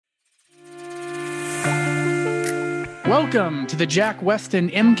Welcome to the Jack Weston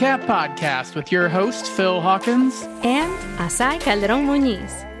MCAT podcast with your host, Phil Hawkins. And Asai Calderon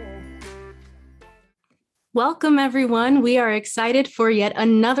Muñiz. Welcome, everyone. We are excited for yet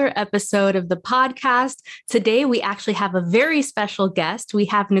another episode of the podcast. Today, we actually have a very special guest. We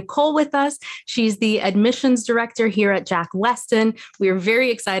have Nicole with us. She's the admissions director here at Jack Weston. We are very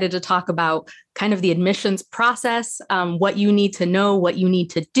excited to talk about kind of the admissions process, what you need to know, what you need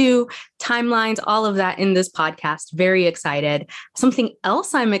to do, timelines, all of that in this podcast. Very excited. Something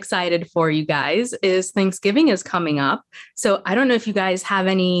else I'm excited for, you guys, is Thanksgiving is coming up. So I don't know if you guys have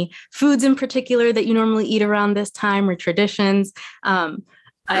any foods in particular that you normally eat around this time or traditions.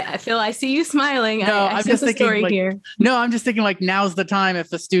 I feel I see you smiling. No, I'm just thinking here. No, I'm just thinking like now's the time if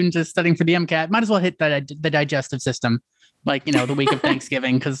the student is studying for the MCAT, might as well hit the digestive system. Like, the week of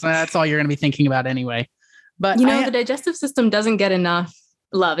Thanksgiving, because that's all you're going to be thinking about anyway. But the digestive system doesn't get enough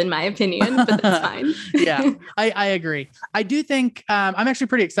love, in my opinion, but that's fine. Yeah, I agree. I do think I'm actually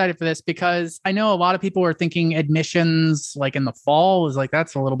pretty excited for this because I know a lot of people are thinking admissions like in the fall is like,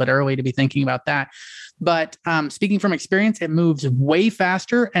 that's a little bit early to be thinking about that. But speaking from experience, it moves way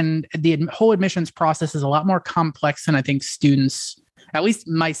faster. And the whole admissions process is a lot more complex than I think students, at least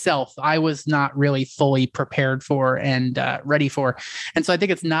myself, I was not really fully prepared for and ready for. And so I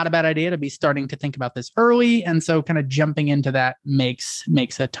think it's not a bad idea to be starting to think about this early. And so kind of jumping into that makes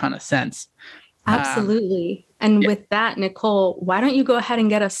a ton of sense. Absolutely. And with that, Nicole, why don't you go ahead and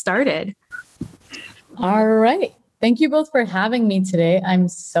get us started? All right. Thank you both for having me today. I'm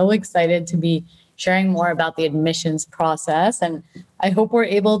so excited to be sharing more about the admissions process. And I hope we're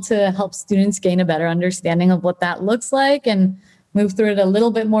able to help students gain a better understanding of what that looks like and move through it a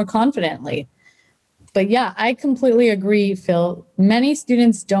little bit more confidently. But yeah, I completely agree, Phil. Many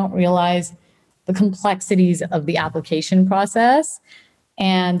students don't realize the complexities of the application process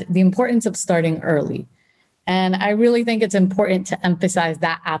and the importance of starting early. And I really think it's important to emphasize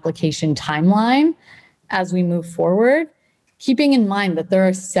that application timeline as we move forward, keeping in mind that there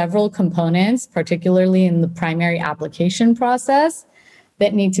are several components, particularly in the primary application process,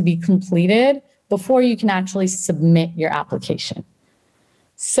 that need to be completed before you can actually submit your application.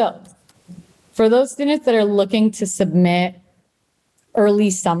 So for those students that are looking to submit early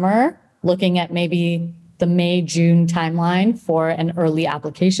summer, looking at maybe the May, June timeline for an early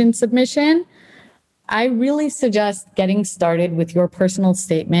application submission, I really suggest getting started with your personal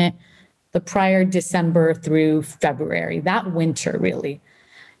statement the prior December through February, that winter really.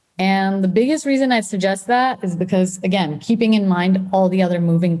 And the biggest reason I suggest that is because, again, keeping in mind all the other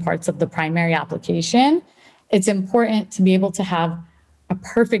moving parts of the primary application, it's important to be able to have a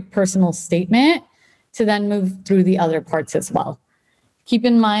perfect personal statement to then move through the other parts as well. Keep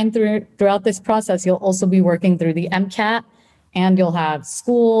in mind throughout this process, you'll also be working through the MCAT, and you'll have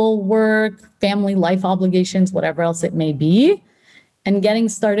school, work, family, life obligations, whatever else it may be. And getting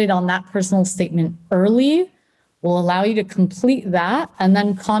started on that personal statement early will allow you to complete that and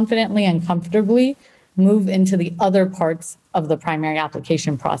then confidently and comfortably move into the other parts of the primary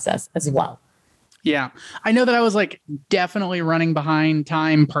application process as well. Yeah, I know that I was like definitely running behind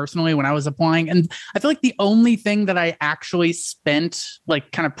time personally when I was applying. And I feel like the only thing that I actually spent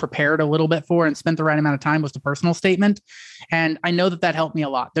like kind of prepared a little bit for and spent the right amount of time was the personal statement. And I know that helped me a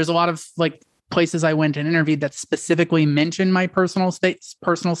lot. There's a lot of like places I went and interviewed that specifically mentioned my personal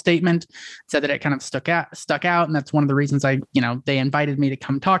statement, said that it kind of stuck out. And that's one of the reasons they invited me to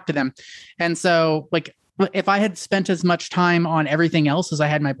come talk to them. And so like, if I had spent as much time on everything else as I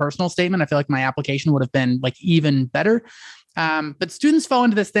had my personal statement, I feel like my application would have been like even better. But students fall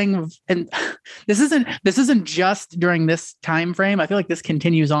into this thing of, and this isn't just during this time frame. I feel like this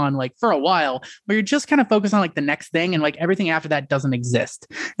continues on like for a while where you're just kind of focused on like the next thing and like everything after that doesn't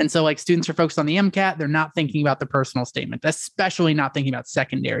exist. And so like students are focused on the MCAT. They're not thinking about the personal statement, especially not thinking about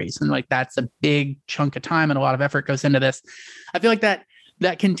secondaries. And like, that's a big chunk of time and a lot of effort goes into this. I feel like that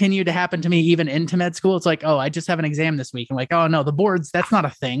continued to happen to me even into med school. It's like, oh, I just have an exam this week. I'm like, oh no, the boards, that's not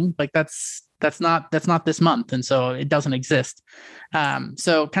a thing. Like that's not this month. And so it doesn't exist.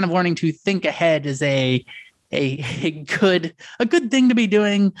 So kind of learning to think ahead is a good thing to be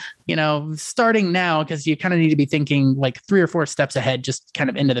doing, starting now, because you kind of need to be thinking like 3 or 4 steps ahead, just kind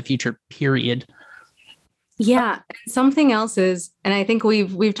of into the future period. Yeah. Something else is, and I think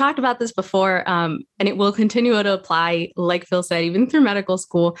we've talked about this before, and it will continue to apply, like Phil said, even through medical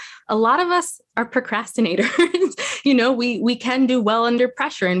school. A lot of us are procrastinators. We can do well under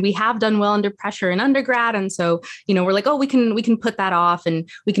pressure, and we have done well under pressure in undergrad. And so, we're like, oh, we can put that off, and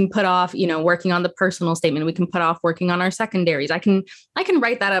we can put off, working on the personal statement. We can put off working on our secondaries. I can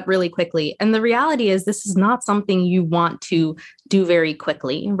write that up really quickly. And the reality is this is not something you want to do very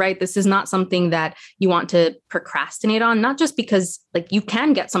quickly, right? This is not something that you want to procrastinate on, not just because like you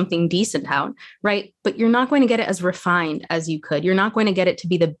can get something decent out, right? But you're not going to get it as refined as you could. You're not going to get it to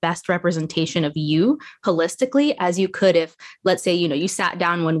be the best representation of you holistically as you could if, let's say, you sat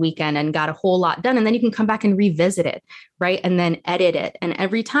down one weekend and got a whole lot done, and then you can come back and revisit it, right? And then edit it. And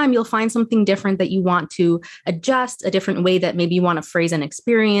every time you'll find something different that you want to adjust, a different way that maybe you want to phrase an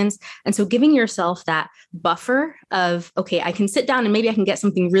experience. And so giving yourself that buffer of, okay, I can sit down and maybe I can get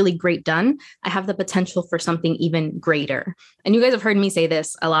something really great done. I have the potential for something even greater. And you guys have heard me say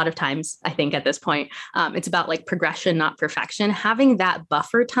this a lot of times, I think at this point, it's about like progression, not perfection. Having that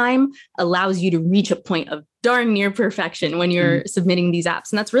buffer time allows you to reach a point of darn near perfection when you're submitting these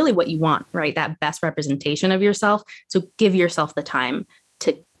apps. And that's really what you want, right? That best representation of yourself. So give yourself the time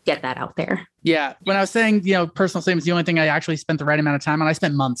to get that out there. Yeah. When I was saying, personal statements, the only thing I actually spent the right amount of time on, I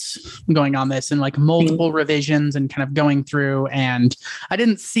spent months going on this and like multiple revisions and kind of going through, and I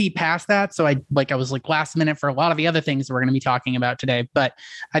didn't see past that. So I was like last minute for a lot of the other things we're going to be talking about today. But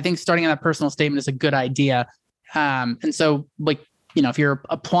I think starting on that personal statement is a good idea. And so if you're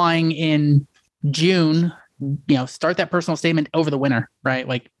applying in June, start that personal statement over the winter, right?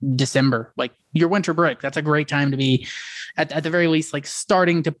 Like December, like your winter break. That's a great time to be at the very least, like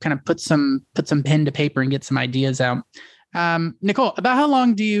starting to kind of put some pen to paper and get some ideas out. Nicole, about how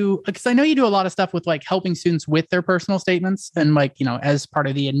long because I know you do a lot of stuff with like helping students with their personal statements and as part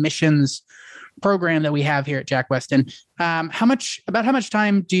of the admissions program that we have here at Jack Weston. How much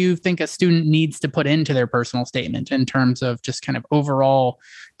time do you think a student needs to put into their personal statement in terms of just kind of overall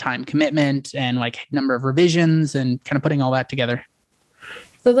time commitment and like number of revisions and kind of putting all that together?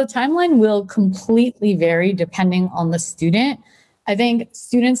 So the timeline will completely vary depending on the student. I think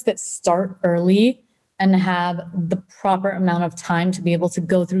students that start early and have the proper amount of time to be able to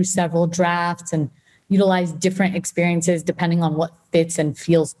go through several drafts and utilize different experiences depending on what fits and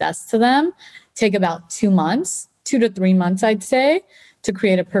feels best to them, take about 2 months, 2 to 3 months, I'd say, to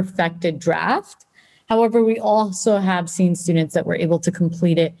create a perfected draft. However, we also have seen students that were able to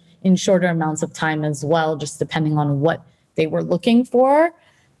complete it in shorter amounts of time as well, just depending on what they were looking for.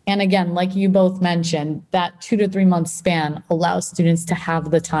 And again, like you both mentioned, that 2 to 3 month span allows students to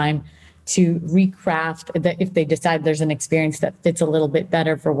have the time to recraft that if they decide there's an experience that fits a little bit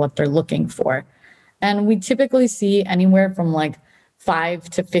better for what they're looking for. And we typically see anywhere from like 5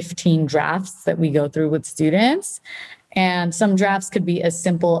 to 15 drafts that we go through with students. And some drafts could be as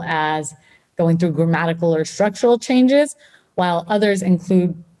simple as going through grammatical or structural changes, while others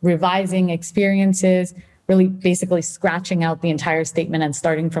include revising experiences, really basically scratching out the entire statement and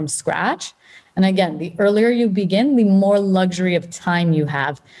starting from scratch. And again, the earlier you begin, the more luxury of time you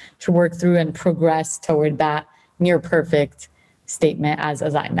have to work through and progress toward that near perfect statement, as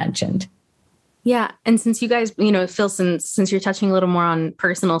I mentioned. Yeah. And since you guys, Phil, since you're touching a little more on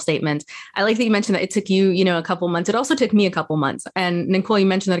personal statements, I like that you mentioned that it took you, a couple months. It also took me a couple months. And Nicole, you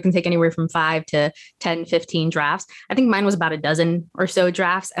mentioned that it can take anywhere from 5 to 10, 15 drafts. I think mine was about a dozen or so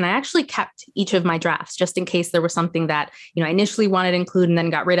drafts. And I actually kept each of my drafts just in case there was something that, I initially wanted to include and then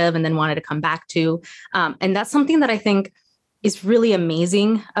got rid of and then wanted to come back to. And that's something that I think is really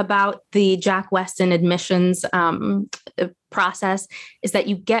amazing about the Jack Weston admissions process is that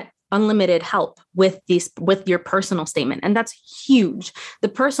you get unlimited help with your personal statement. And that's huge. The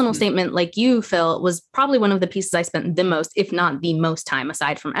personal statement, like you, Phil, was probably one of the pieces I spent the most, if not the most time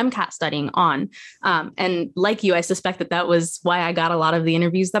aside from MCAT studying on. And like you, I suspect that was why I got a lot of the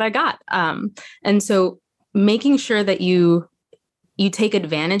interviews that I got. And so making sure that you take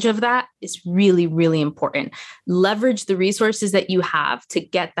advantage of that is really, really important. Leverage the resources that you have to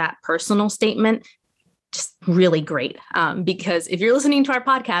get that personal statement just really great. Because if you're listening to our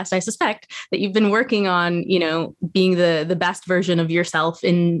podcast, I suspect that you've been working on, being the best version of yourself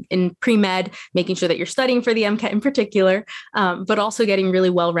in pre-med, making sure that you're studying for the MCAT in particular, but also getting really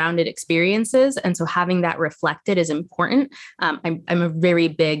well-rounded experiences. And so having that reflected is important. I'm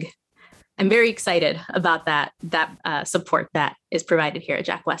very excited about that support that is provided here at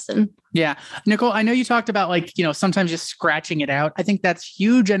Jack Weston. Yeah. Nicole, I know you talked about sometimes just scratching it out. I think that's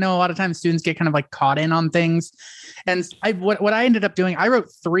huge. I know a lot of times students get kind of like caught in on things. And what I ended up doing, I wrote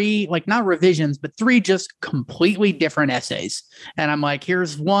 3, not revisions, but 3 just completely different essays. And I'm like,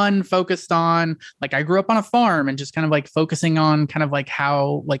 here's one focused on, I grew up on a farm and just kind of focusing on kind of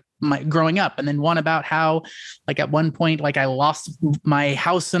how, my growing up. And then one about how, at one point, I lost my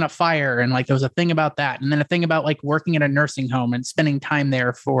house in a fire. And there was a thing about that. And then a thing about working in a nursing home and spending time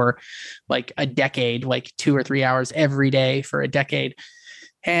there for a decade, 2 or 3 hours every day for a decade.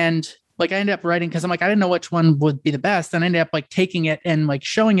 And like I ended up writing, because I'm like, I didn't know which one would be the best. And I ended up like taking it and like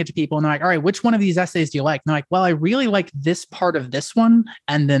showing it to people. And they're like, all right, which one of these essays do you like? And they're like, well, I really like this part of this one.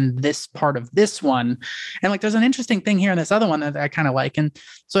 And then this part of this one. And like, there's an interesting thing here in this other one that I kind of like. And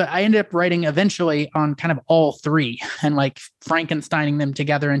so I ended up writing eventually on kind of all three and like Frankensteining them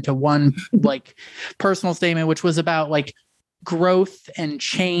together into one like personal statement, which was about like growth and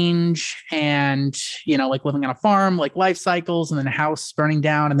change and, you know, like living on a farm, like life cycles, and then a house burning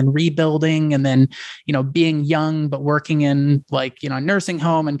down and then rebuilding, and then, you know, being young, but working in like, you know, a nursing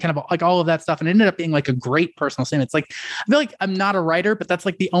home and kind of like all of that stuff. And it ended up being like a great personal statement. It's like, I feel like I'm not a writer, but that's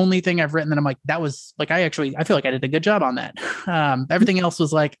like the only thing I've written that I'm like, that was like, I feel like I did a good job on that. Everything else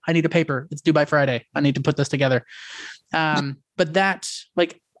was like, I need a paper. It's due by Friday. I need to put this together. But that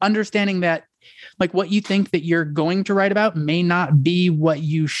like understanding that like what you think that you're going to write about may not be what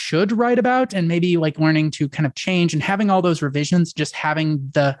you should write about, and maybe like learning to kind of change and having all those revisions, just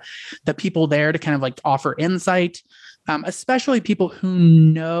having the people there to kind of like offer insight, especially people who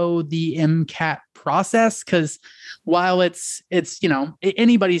know the MCAT process. Because while it's, you know,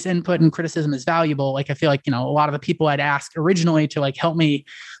 anybody's input and criticism is valuable, like I feel like, you know, a lot of the people I'd ask originally to like help me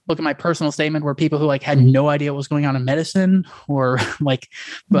look at my personal statement were people who like had no idea what was going on in medicine or like,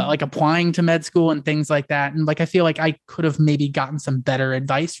 but like applying to med school and things like that. And like, I feel like I could have maybe gotten some better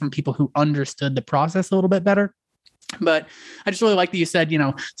advice from people who understood the process a little bit better. But I just really like that you said, you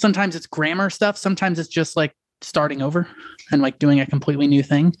know, sometimes it's grammar stuff. Sometimes it's just like starting over and like doing a completely new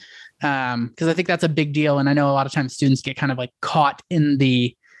thing. Because I think that's a big deal. And I know a lot of times students get kind of like caught in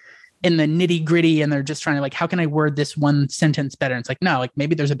the nitty gritty, and they're just trying to like, how can I word this one sentence better? And it's like, no, like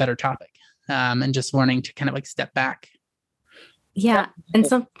maybe there's a better topic. And just learning to kind of like step back. Yeah. And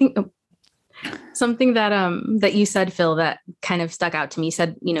something that you said, Phil, that kind of stuck out to me. You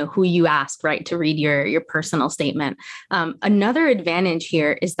said, you know, who you asked, right, to read your personal statement. Another advantage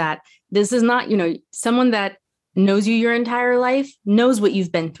here is that this is not, you know, someone that knows you your entire life, knows what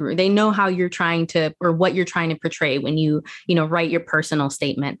you've been through. They know how you're trying to, or what you're trying to portray when you know, write your personal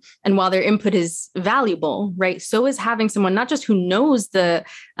statement. And while their input is valuable, right, so is having someone not just who knows the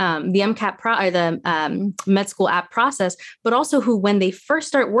MCAT or the med school app process, but also who, when they first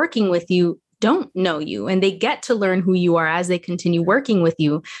start working with you, don't know you, and they get to learn who you are as they continue working with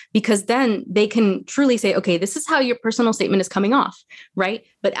you, because then they can truly say, okay, this is how your personal statement is coming off, right?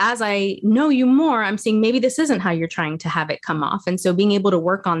 But as I know you more, I'm seeing maybe this isn't how you're trying to have it come off. And so being able to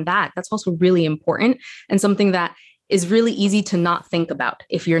work on that, that's also really important, and something that is really easy to not think about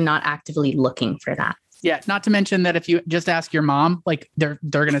if you're not actively looking for that. Yeah. Not to mention that if you just ask your mom, like they're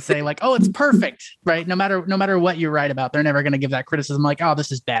going to say like, oh, it's perfect, right? No matter what you write about, they're never going to give that criticism like, oh,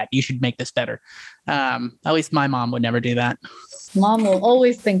 this is bad, you should make this better. At least my mom would never do that. Mom will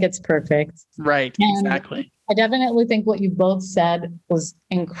always think it's perfect. Right. And exactly. I definitely think what you both said was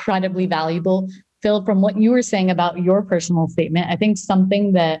incredibly valuable. Phil, from what you were saying about your personal statement, I think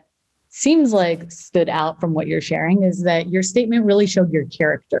something that seems like stood out from what you're sharing is that your statement really showed your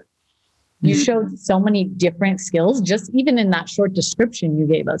character. You showed so many different skills, just even in that short description you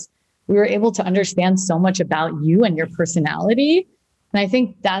gave us. We were able to understand so much about you and your personality. And I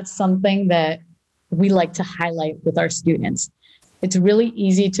think that's something that we like to highlight with our students. It's really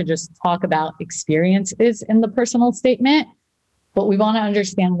easy to just talk about experiences in the personal statement, but we want to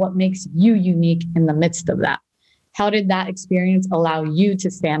understand what makes you unique in the midst of that. How did that experience allow you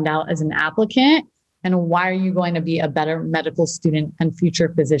to stand out as an applicant? And why are you going to be a better medical student and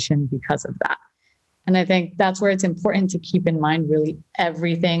future physician because of that? And I think that's where it's important to keep in mind really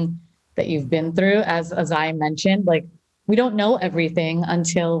everything that you've been through. As I mentioned, like we don't know everything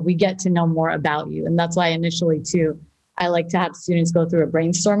until we get to know more about you. And that's why initially too, I like to have students go through a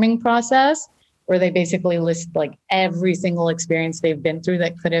brainstorming process where they basically list like every single experience they've been through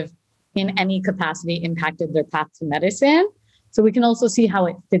that could have in any capacity impacted their path to medicine. So we can also see how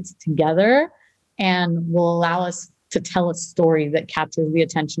it fits together and will allow us to tell a story that captures the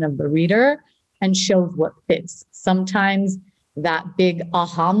attention of the reader and shows what fits. Sometimes that big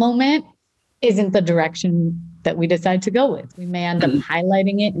aha moment isn't the direction that we decide to go with. We may end up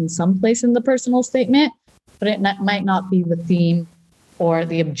highlighting it in some place in the personal statement, but it might not be the theme or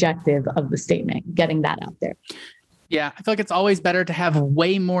the objective of the statement, getting that out there. Yeah, I feel like it's always better to have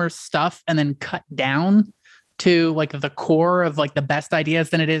way more stuff and then cut down to like the core of like the best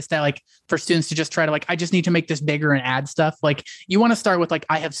ideas than it is to like for students to just try to like, I just need to make this bigger and add stuff. Like you want to start with like,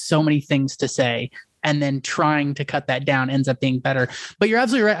 I have so many things to say, and then trying to cut that down ends up being better. But you're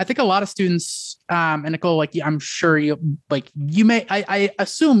absolutely right. I think a lot of students, and Nicole, like I'm sure you may, I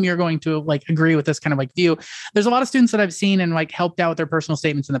assume you're going to like agree with this kind of like view. There's a lot of students that I've seen and like helped out with their personal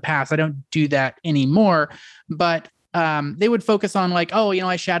statements in the past. I don't do that anymore, but they would focus on like, oh,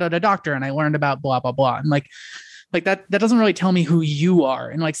 I shadowed a doctor and I learned about blah, blah, blah. And like that doesn't really tell me who you are.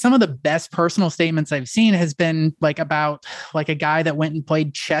 And like some of the best personal statements I've seen has been like about like a guy that went and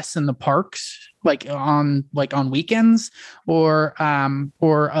played chess in the parks, like on weekends, or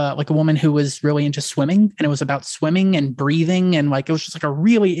like a woman who was really into swimming, and it was about swimming and breathing. And like, it was just like a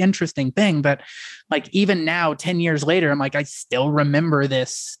really interesting thing that like, even now, 10 years later, I'm like, I still remember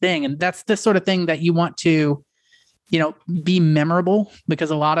this thing. And that's the sort of thing that you want to, be memorable, because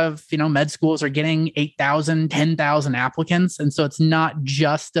a lot of, med schools are getting 8,000, 10,000 applicants. And so it's not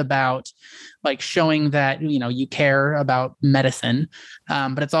just about like showing that, you care about medicine,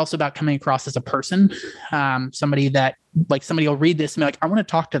 but it's also about coming across as a person, somebody will read this and be like, I want to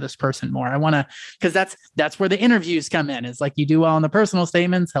talk to this person more. I want to, because that's where the interviews come in. It's like you do well on the personal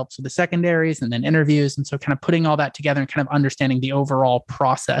statements, helps with the secondaries, and then interviews. And so kind of putting all that together and kind of understanding the overall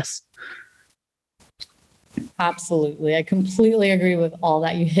process. Absolutely. I completely agree with all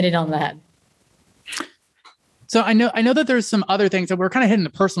that. You hit it on the head. So I know that there's some other things that we're kind of hitting the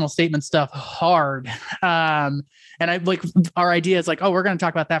personal statement stuff hard. And I like our idea is like, oh, we're going to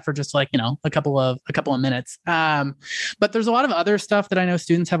talk about that for just like, a couple of minutes. But there's a lot of other stuff that I know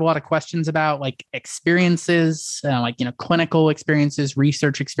students have a lot of questions about, like experiences, clinical experiences,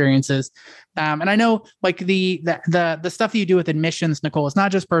 research experiences. And I know like the stuff that you do with admissions, Nicole, is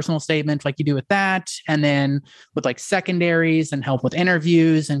not just personal statement, like you do with that. And then with like secondaries and help with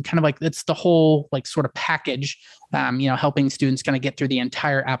interviews, and kind of like, it's the whole like sort of package, helping students kind of get through the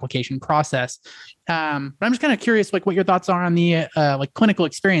entire application process. But I'm just kind of curious, like what your thoughts are on the like clinical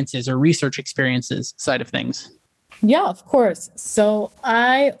experiences or research experiences side of things. Yeah, of course. So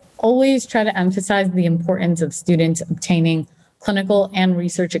I always try to emphasize the importance of students obtaining clinical and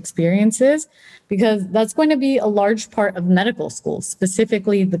research experiences, because that's going to be a large part of medical school,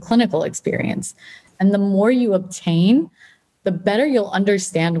 specifically the clinical experience. And the more you obtain, the better you'll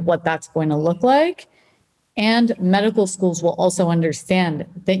understand what that's going to look like. And medical schools will also understand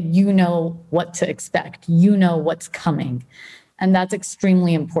that you know what to expect, you know what's coming. And that's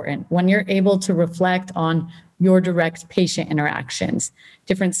extremely important. When you're able to reflect on your direct patient interactions,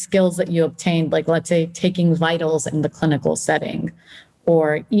 different skills that you obtained, like let's say taking vitals in the clinical setting,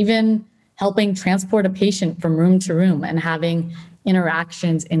 or even helping transport a patient from room to room and having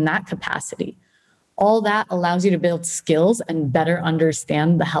interactions in that capacity. All that allows you to build skills and better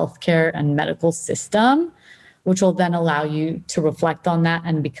understand the healthcare and medical system, which will then allow you to reflect on that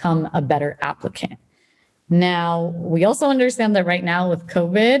and become a better applicant. Now, we also understand that right now with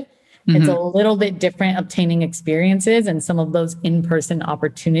COVID, it's a little bit different obtaining experiences, and some of those in-person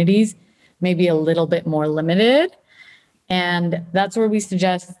opportunities may be a little bit more limited. And that's where we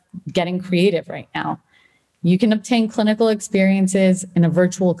suggest getting creative right now. You can obtain clinical experiences in a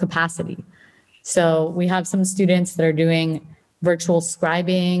virtual capacity. So we have some students that are doing virtual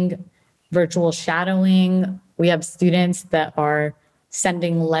scribing, virtual shadowing. We have students that are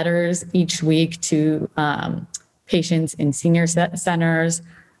sending letters each week to patients in senior centers,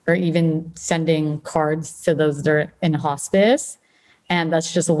 or even sending cards to those that are in hospice. And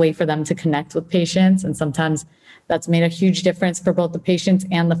that's just a way for them to connect with patients. And sometimes that's made a huge difference for both the patients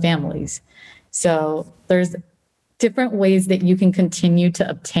and the families. So there's different ways that you can continue to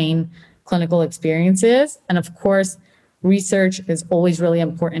obtain clinical experiences. And of course, research is always really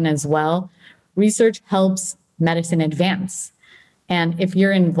important as well. Research helps medicine advance. And if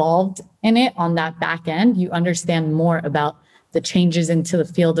you're involved in it on that back end, you understand more about the changes into the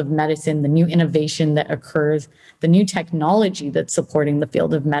field of medicine, the new innovation that occurs, the new technology that's supporting the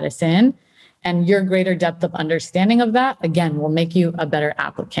field of medicine. And your greater depth of understanding of that, again, will make you a better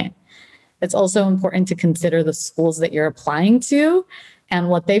applicant. It's also important to consider the schools that you're applying to and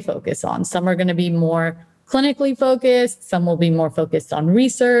what they focus on. Some are going to be more clinically focused, some will be more focused on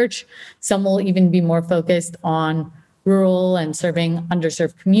research, some will even be more focused on rural and serving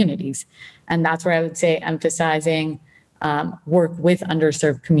underserved communities. And that's where I would say emphasizing work with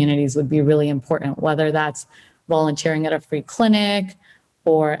underserved communities would be really important, whether that's volunteering at a free clinic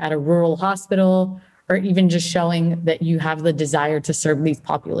or at a rural hospital, or even just showing that you have the desire to serve these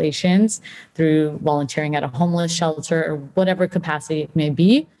populations through volunteering at a homeless shelter or whatever capacity it may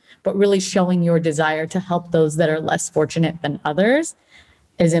be, but really showing your desire to help those that are less fortunate than others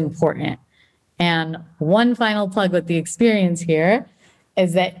is important. And one final plug with the experience here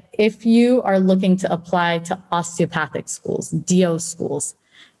is that if you are looking to apply to osteopathic schools, DO schools,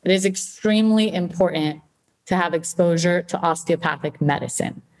 it is extremely important to have exposure to osteopathic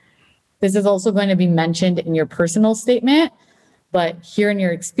medicine. This is also going to be mentioned in your personal statement, but here in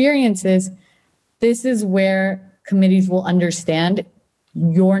your experiences, this is where committees will understand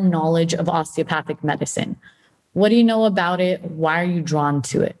your knowledge of osteopathic medicine. What do you know about it? Why are you drawn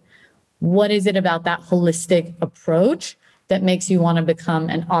to it? What is it about that holistic approach that makes you want to become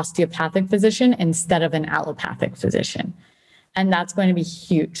an osteopathic physician instead of an allopathic physician? And that's going to be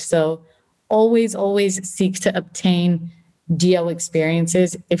huge. So always, always seek to obtain DO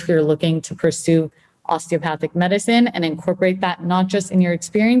experiences if you're looking to pursue osteopathic medicine, and incorporate that not just in your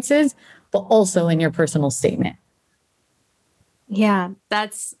experiences, but also in your personal statement. Yeah,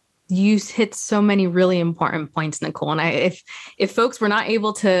 you hit so many really important points, Nicole. And if folks were not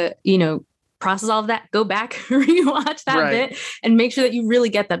able to, process all of that, go back, rewatch that bit and make sure that you really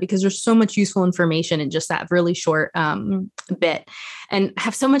get that, because there's so much useful information in just that really short bit. And I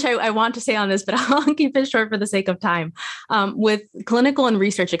have so much I want to say on this, but I'll keep it short for the sake of time. With clinical and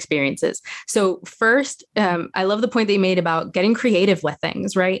research experiences. So first, I love the point that you made about getting creative with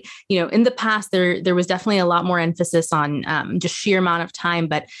things, right? In the past, there was definitely a lot more emphasis on just sheer amount of time,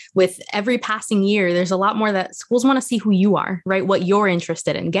 but with every passing year, there's a lot more that schools want to see who you are, right? What you're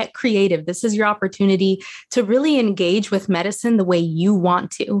interested in. Get creative. This is your opportunity to really engage with medicine the way you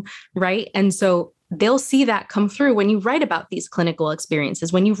want to, right? And so they'll see that come through when you write about these clinical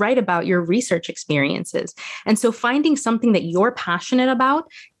experiences, when you write about your research experiences. And so finding something that you're passionate about,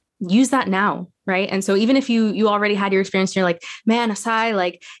 use that now, right? And so even if you already had your experience and you're like, man,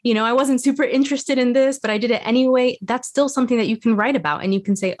 Asai, I wasn't super interested in this, but I did it anyway, that's still something that you can write about. And you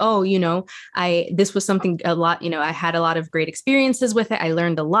can say, oh, this was something a lot, I had a lot of great experiences with it. I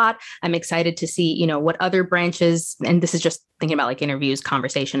learned a lot. I'm excited to see, what other branches, and this is just thinking about like interviews,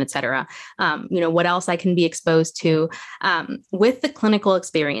 conversation, et cetera, what else I can be exposed to with the clinical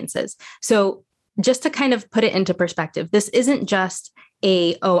experiences. So just to kind of put it into perspective, this isn't just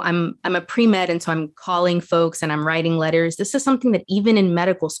I'm a pre-med, and so I'm calling folks and I'm writing letters. This is something that even in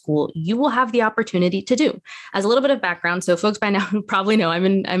medical school, you will have the opportunity to do. As a little bit of background, so folks by now probably know I'm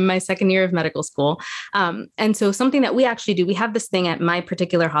in my second year of medical school. And so something that we actually do, we have this thing at my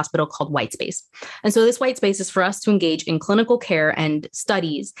particular hospital called White Space. And so this White Space is for us to engage in clinical care and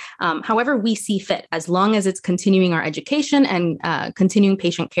studies, however we see fit, as long as it's continuing our education and continuing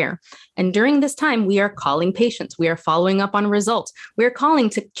patient care. And during this time, we are calling patients. We are following up on results. We are calling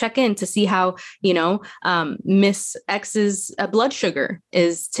to check in to see how, Miss X's blood sugar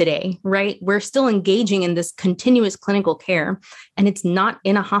is today, right? We're still engaging in this continuous clinical care, and it's not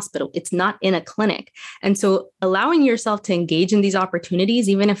in a hospital. It's not in a clinic. And so allowing yourself to engage in these opportunities,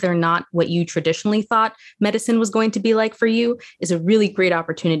 even if they're not what you traditionally thought medicine was going to be like for you, is a really great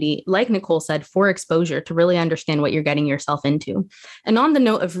opportunity, like Nicole said, for exposure to really understand what you're getting yourself into. And on the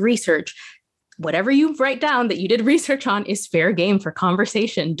note of research, whatever you write down that you did research on is fair game for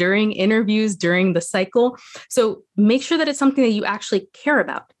conversation during interviews, during the cycle. So make sure that it's something that you actually care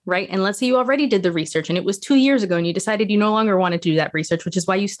about, right? And let's say you already did the research and it was 2 years ago and you decided you no longer wanted to do that research, which is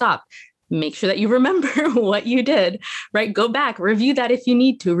why you stopped. Make sure that you remember what you did, right? Go back, review that if you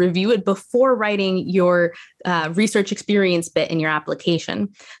need to, review it before writing your research experience bit in your application.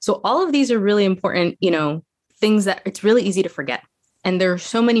 So all of these are really important, things that it's really easy to forget. And there are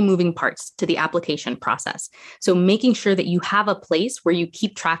so many moving parts to the application process. So making sure that you have a place where you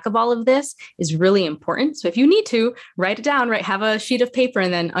keep track of all of this is really important. So if you need to, write it down, right? Have a sheet of paper,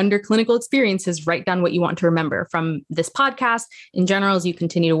 and then under clinical experiences, write down what you want to remember from this podcast in general as you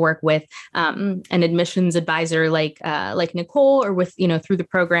continue to work with an admissions advisor like Nicole, or with, through the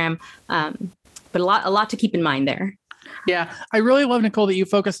program. But a lot to keep in mind there. Yeah, I really love, Nicole, that you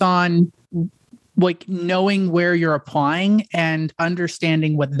focused on like knowing where you're applying and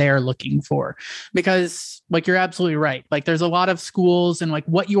understanding what they're looking for, because like, you're absolutely right. Like there's a lot of schools, and like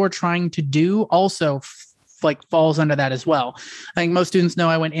what you're trying to do also falls under that as well. I think most students know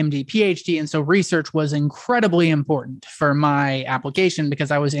I went MD, PhD. And so research was incredibly important for my application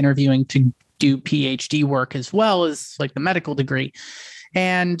because I was interviewing to do PhD work as well as like the medical degree.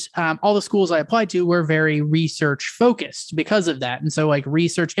 And all the schools I applied to were very research focused because of that. And so like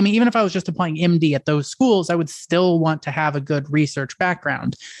research, even if I was just applying MD at those schools, I would still want to have a good research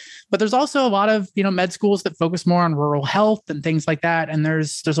background. But there's also a lot of, med schools that focus more on rural health and things like that. And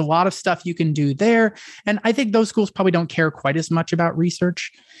there's a lot of stuff you can do there. And I think those schools probably don't care quite as much about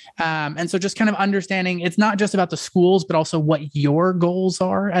research. And so just kind of understanding it's not just about the schools, but also what your goals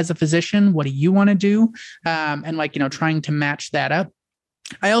are as a physician. What do you want to do? And trying to match that up.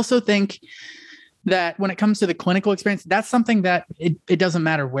 I also think that when it comes to the clinical experience, that's something that it doesn't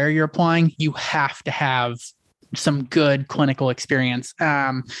matter where you're applying. You have to have some good clinical experience.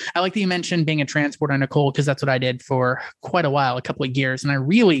 I like that you mentioned being a transporter, Nicole, because that's what I did for quite a while, a couple of years. And I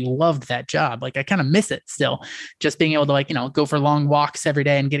really loved that job. Like I kind of miss it still, just being able to go for long walks every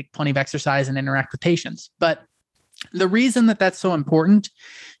day and get plenty of exercise and interact with patients. But the reason that that's so important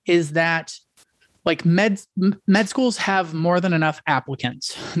is that like med schools have more than enough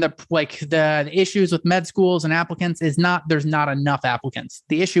applicants. The issues with med schools and applicants is not there's not enough applicants.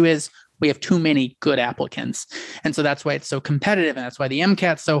 The issue is we have too many good applicants. And so that's why it's so competitive. And that's why the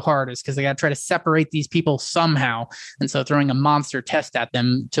MCAT's so hard, is because they got to try to separate these people somehow. And so throwing a monster test at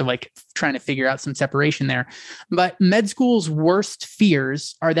them to like trying to figure out some separation there. But med school's worst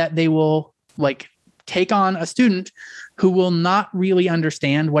fears are that they will like take on a student who will not really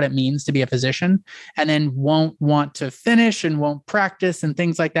understand what it means to be a physician, and then won't want to finish and won't practice and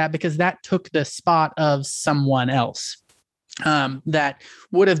things like that, because that took the spot of someone else that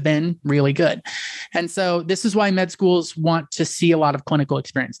would have been really good. And so this is why med schools want to see a lot of clinical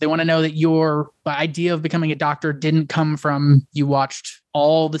experience. They want to know that your idea of becoming a doctor didn't come from you watched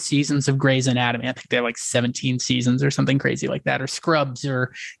all the seasons of Grey's Anatomy. I think they have like 17 seasons or something crazy like that, or Scrubs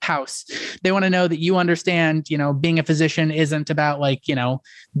or House. They want to know that you understand, being a physician isn't about like,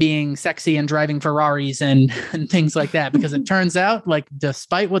 being sexy and driving Ferraris and things like that, because it turns out like,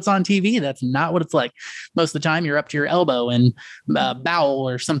 despite what's on TV, that's not what it's like. Most of the time you're up to your elbow in bowel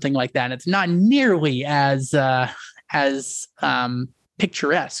or something like that. And it's not nearly as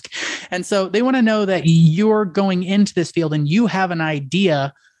picturesque. And so they want to know that you're going into this field and you have an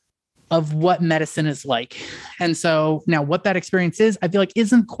idea of what medicine is like. And so now what that experience is, I feel like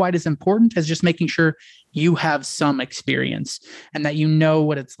isn't quite as important as just making sure you have some experience and that you know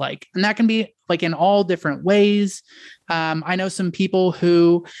what it's like. And that can be like in all different ways. I know some people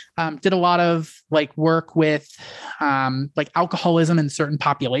who did a lot of like work with like alcoholism in certain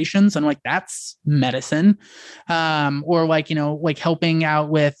populations, and like that's medicine, or like, like helping out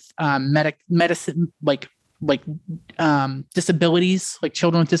with medicine, like disabilities, like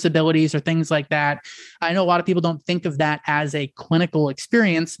children with disabilities or things like that. I know a lot of people don't think of that as a clinical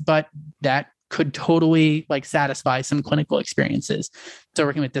experience, but that could totally like satisfy some clinical experiences. So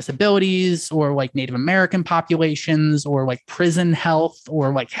working with disabilities or like Native American populations, or like prison health,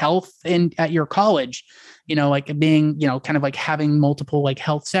 or like health at your college, like being, kind of like having multiple like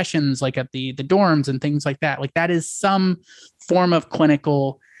health sessions, like at the dorms and things like that. Like that is some form of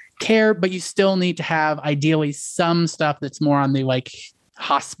clinical care, but you still need to have ideally some stuff that's more on the like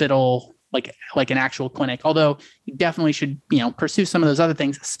hospital, like an actual clinic. Although you definitely should, pursue some of those other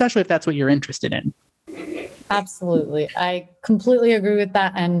things, especially if that's what you're interested in. Absolutely. I completely agree with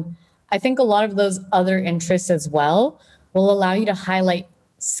that. And I think a lot of those other interests as well will allow you to highlight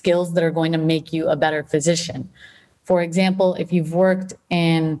skills that are going to make you a better physician. For example, if you've worked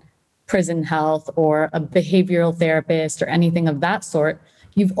in prison health or a behavioral therapist or anything of that sort,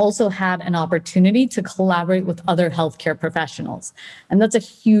 you've also had an opportunity to collaborate with other healthcare professionals. And that's a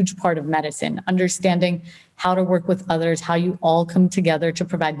huge part of medicine, understanding how to work with others, how you all come together to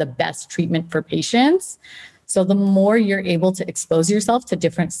provide the best treatment for patients. So the more you're able to expose yourself to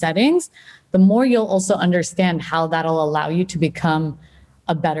different settings, the more you'll also understand how that'll allow you to become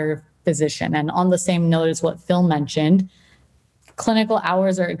a better physician. And on the same note as what Phil mentioned, clinical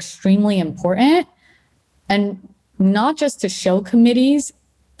hours are extremely important, and not just to show committees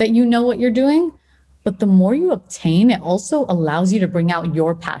that you know what you're doing, but the more you obtain, it also allows you to bring out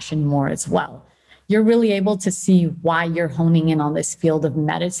your passion more as well. You're really able to see why you're honing in on this field of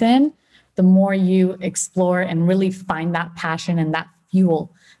medicine. The more you explore and really find that passion and that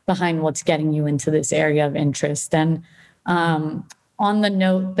fuel behind what's getting you into this area of interest. And on the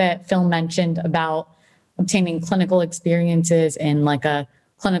note that Phil mentioned about obtaining clinical experiences in like a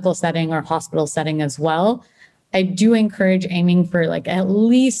clinical setting or hospital setting as well, I do encourage aiming for like at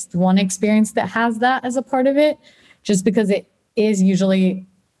least one experience that has that as a part of it, just because it is usually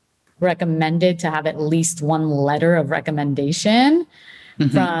recommended to have at least one letter of recommendation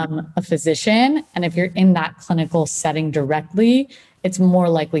from a physician. And if you're in that clinical setting directly, it's more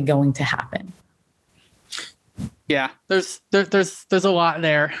likely going to happen. Yeah, there's a lot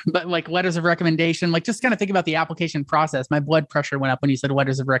there, but like letters of recommendation, like just kind of think about the application process. My blood pressure went up when you said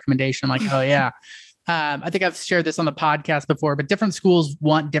letters of recommendation. I'm like, oh yeah. I think I've shared this on the podcast before, but different schools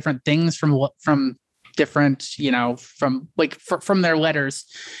want different things from different, from their letters.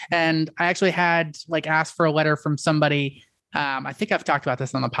 And I actually had like asked for a letter from somebody. I think I've talked about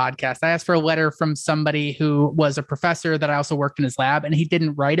this on the podcast. I asked for a letter from somebody who was a professor that I also worked in his lab, and he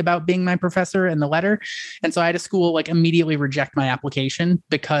didn't write about being my professor in the letter. And so I had a school like immediately reject my application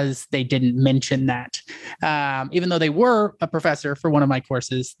because they didn't mention that. Even though they were a professor for one of my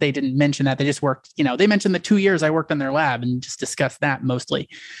courses, they didn't mention that. They just worked, they mentioned the 2 years I worked in their lab and just discussed that mostly.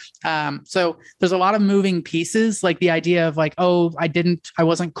 So there's a lot of moving pieces, like the idea of like, oh, I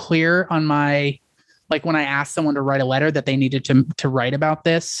wasn't clear on my, like when I asked someone to write a letter that they needed to write about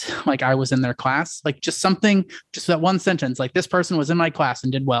this, like I was in their class, like just that one sentence, like this person was in my class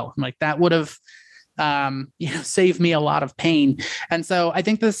and did well. I'm like, that would have save me a lot of pain. And so I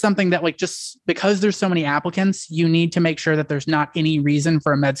think this is something that, like, just because there's so many applicants, you need to make sure that there's not any reason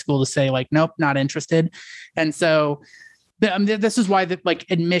for a med school to say, like, nope, not interested. And so this is why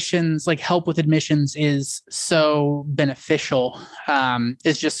admissions, like help with admissions, is so beneficial.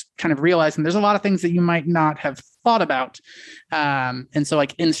 Is just kind of realizing there's a lot of things that you might not have thought about. And so,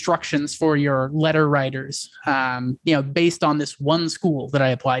 like, instructions for your letter writers, based on this one school that I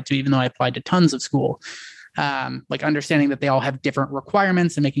applied to, even though I applied to tons of school, like understanding that they all have different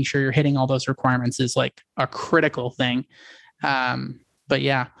requirements and making sure you're hitting all those requirements is like a critical thing. But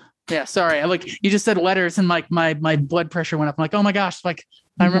yeah. Yeah, sorry. Like, you just said letters, and like my blood pressure went up. I'm like, oh my gosh, like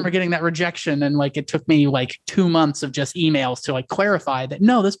I remember getting that rejection, and like it took me like 2 months of just emails to like clarify that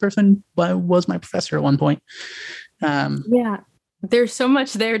no, this person was my professor at one point. Yeah, there's so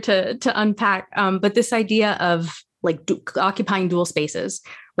much there to unpack. But this idea of like occupying dual spaces,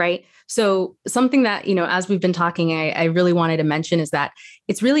 right? So something that, as we've been talking, I really wanted to mention is that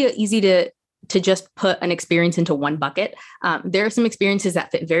it's really easy to just put an experience into one bucket. There are some experiences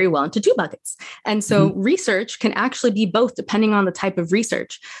that fit very well into two buckets. And so research can actually be both, depending on the type of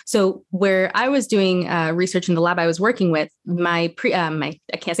research. So where I was doing research in the lab I was working with, I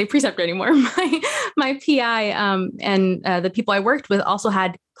can't say preceptor anymore, my PI and the people I worked with also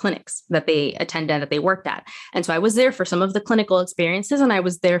had clinics that they attended, that they worked at. And so I was there for some of the clinical experiences, and I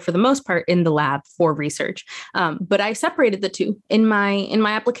was there for the most part in the lab for research. But I separated the two in my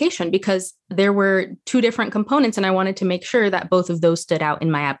application because there were two different components, and I wanted to make sure that both of those stood out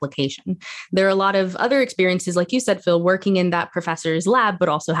in my application. There are a lot of other experiences, like you said, Phil, working in that professor's lab, but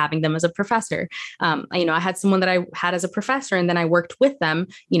also having them as a professor. I had someone that I had as a professor, and then I worked with them,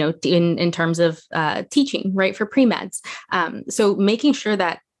 in terms of teaching, right, for pre-meds. So making sure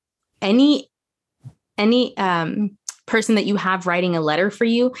that any person that you have writing a letter for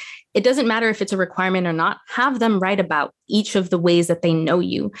you, it doesn't matter if it's a requirement or not, have them write about each of the ways that they know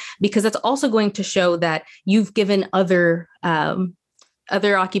you, because that's also going to show that you've given other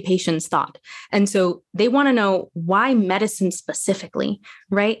occupations thought. And so they want to know why medicine specifically,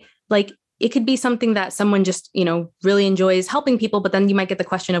 right? Like, it could be something that someone just, really enjoys helping people, but then you might get the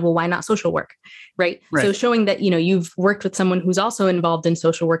question of, well, why not social work? Right. So showing that, you've worked with someone who's also involved in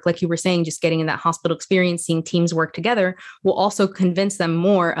social work, like you were saying, just getting in that hospital experience, seeing teams work together will also convince them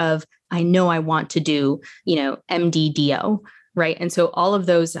more of, I know I want to do, MDDO. Right. And so all of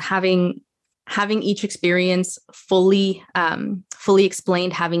those, having each experience fully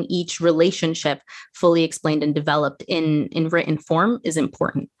explained, having each relationship fully explained and developed in written form is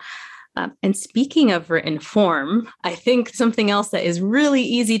important. And speaking of written form, I think something else that is really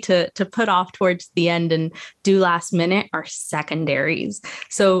easy to put off towards the end and do last minute are secondaries.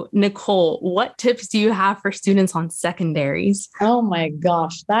 So Nicole, what tips do you have for students on secondaries? Oh my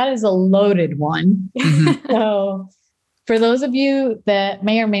gosh, that is a loaded one. So for those of you that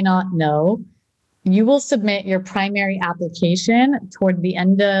may or may not know, you will submit your primary application toward the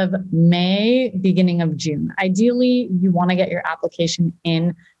end of May, beginning of June. Ideally, you want to get your application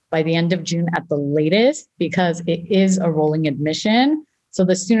in by the end of June at the latest, because it is a rolling admission. So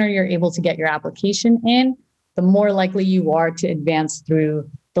the sooner you're able to get your application in, the more likely you are to advance through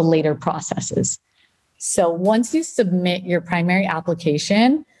the later processes. So once you submit your primary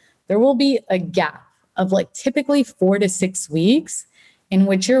application, there will be a gap of like typically 4 to 6 weeks in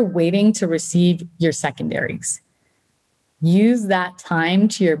which you're waiting to receive your secondaries. Use that time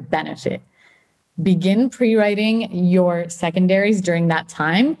to your benefit. Begin pre-writing your secondaries during that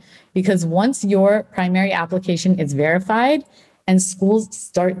time, because once your primary application is verified and schools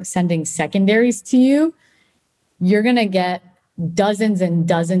start sending secondaries to you, you're going to get dozens and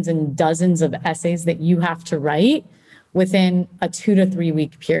dozens and dozens of essays that you have to write within a 2 to 3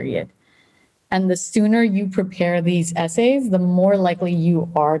 week period. And the sooner you prepare these essays, the more likely you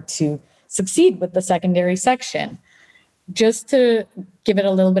are to succeed with the secondary section. Just to give it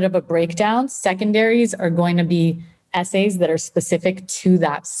a little bit of a breakdown, secondaries are going to be essays that are specific to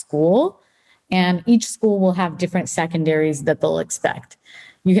that school, and each school will have different secondaries that they'll expect.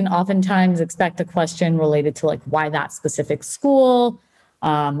 You can oftentimes expect a question related to like why that specific school,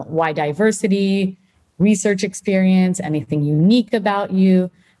 why diversity, research experience, anything unique about you.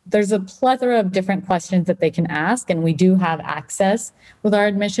 There's a plethora of different questions that they can ask, and we do have access with our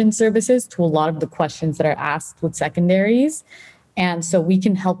admission services to a lot of the questions that are asked with secondaries. And so we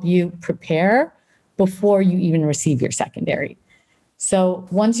can help you prepare before you even receive your secondary. So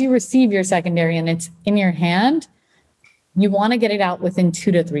once you receive your secondary and it's in your hand, you want to get it out within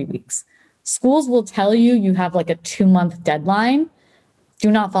 2 to 3 weeks. Schools will tell you you have like a 2-month deadline.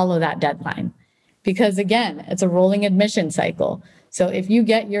 Do not follow that deadline, because again, it's a rolling admission cycle. So if you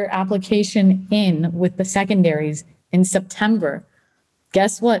get your application in with the secondaries in September,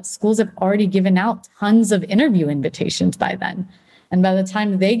 guess what? Schools have already given out tons of interview invitations by then. And by the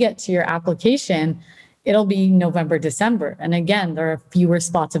time they get to your application, it'll be November, December. And again, there are fewer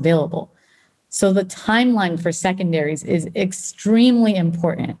spots available. So the timeline for secondaries is extremely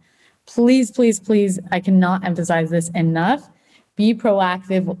important. Please, please, please, I cannot emphasize this enough. Be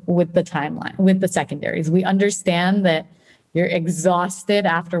proactive with the timeline, with the secondaries. We understand that you're exhausted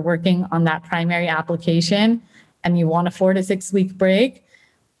after working on that primary application and you want a 4 to 6 week break.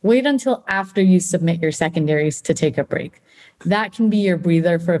 Wait until after you submit your secondaries to take a break. That can be your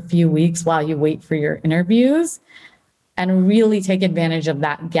breather for a few weeks while you wait for your interviews, and really take advantage of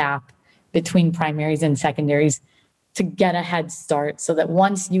that gap between primaries and secondaries to get a head start so that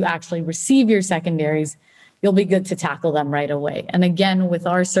once you actually receive your secondaries, you'll be good to tackle them right away. And again, with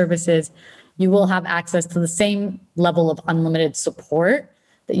our services, you will have access to the same level of unlimited support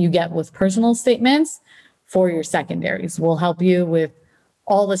that you get with personal statements for your secondaries. We'll help you with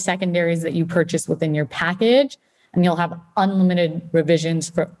all the secondaries that you purchase within your package, and you'll have unlimited revisions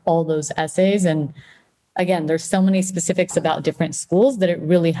for all those essays. And again, there's so many specifics about different schools that it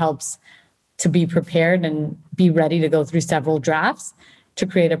really helps to be prepared and be ready to go through several drafts to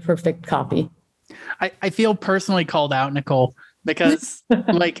create a perfect copy. I feel personally called out, Nicole, because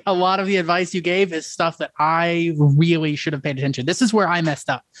like a lot of the advice you gave is stuff that I really should have paid attention. This is where I messed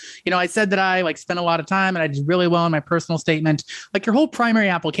up. I said that I like spent a lot of time and I did really well in my personal statement. Like your whole primary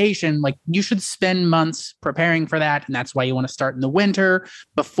application, like you should spend months preparing for that. And that's why you want to start in the winter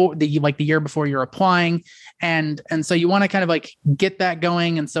before the year before you're applying. And so you want to kind of like get that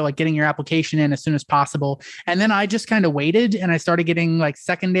going. And so like getting your application in as soon as possible. And then I just kind of waited and I started getting like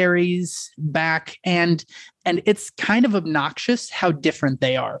secondaries back, and it's kind of obnoxious how different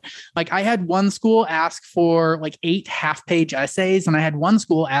they are. Like I had one school ask for like 8 half-page essays, and I had one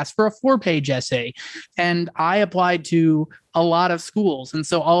school ask for a 4-page essay. And I applied to a lot of schools. And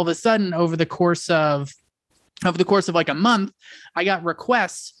so all of a sudden, over the course of like a month, I got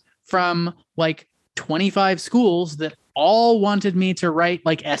requests from like 25 schools that all wanted me to write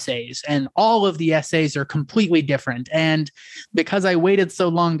like essays, and all of the essays are completely different. And because I waited so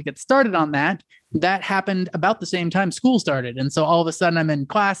long to get started on that happened about the same time school started. And so all of a sudden I'm in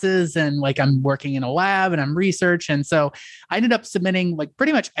classes and like I'm working in a lab and I'm research. And so I ended up submitting like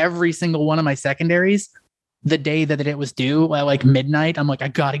pretty much every single one of my secondaries the day that it was due at like midnight. I'm like, I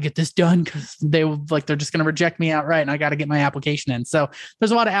got to get this done because they're just going to reject me outright, and I got to get my application in. So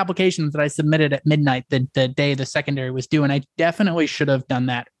there's a lot of applications that I submitted at midnight the day the secondary was due. And I definitely should have done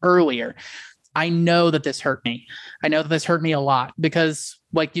that earlier. I know that this hurt me. I know that this hurt me a lot because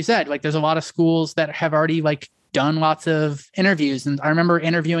like you said, like there's a lot of schools that have already like done lots of interviews. And I remember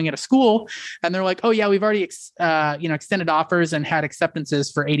interviewing at a school and they're like, oh yeah, we've already, extended offers and had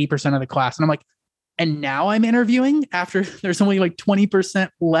acceptances for 80% of the class. And I'm like, and now I'm interviewing after there's only like 20%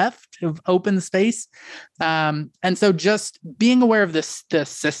 left of open space. And so just being aware of the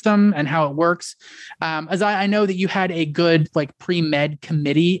system and how it works, as I know that you had a good like pre-med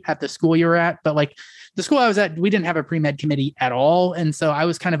committee at the school you were at, but like the school I was at, we didn't have a pre-med committee at all. And so I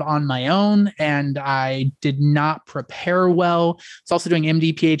was kind of on my own and I did not prepare well. I was also doing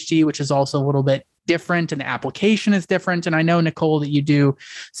MD, PhD, which is also a little bit different, and the application is different. And I know, Nicole, that you do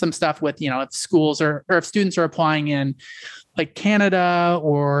some stuff with, if schools or if students are applying in like Canada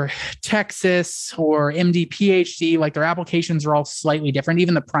or Texas or MD, PhD, like their applications are all slightly different,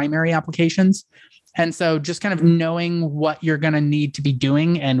 even the primary applications. And so just kind of knowing what you're going to need to be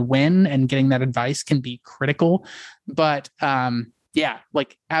doing and when, and getting that advice can be critical. But yeah,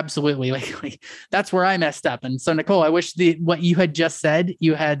 like absolutely. Like that's where I messed up. And so, Nicole, I wish what you had just said,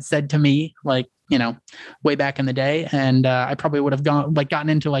 you had said to me, like, way back in the day. And I probably would have gotten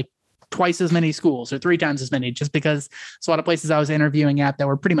into like twice as many schools or 3 times as many, just because there's a lot of places I was interviewing at that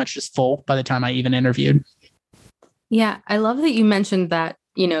were pretty much just full by the time I even interviewed. Yeah. I love that you mentioned that,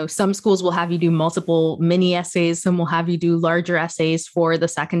 some schools will have you do multiple mini essays. Some will have you do larger essays for the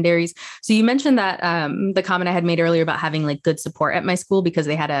secondaries. So you mentioned that the comment I had made earlier about having like good support at my school because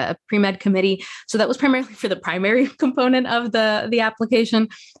they had a pre-med committee. So that was primarily for the primary component of the application.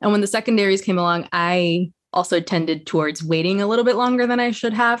 And when the secondaries came along, I also tended towards waiting a little bit longer than I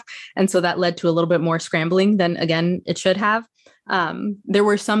should have. And so that led to a little bit more scrambling than, again, it should have. There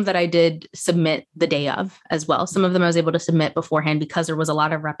were some that I did submit the day of as well. Some of them I was able to submit beforehand because there was a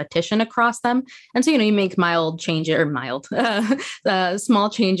lot of repetition across them. And so, you make small changes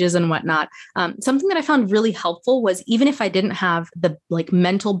and whatnot. Something that I found really helpful was even if I didn't have the like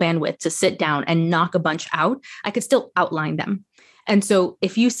mental bandwidth to sit down and knock a bunch out, I could still outline them. And so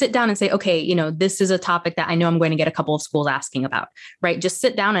if you sit down and say, okay, this is a topic that I know I'm going to get a couple of schools asking about, right? Just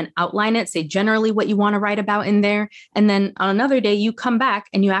sit down and outline it, say generally what you want to write about in there. And then on another day, you come back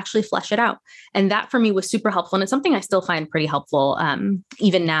and you actually flesh it out. And that for me was super helpful. And it's something I still find pretty helpful,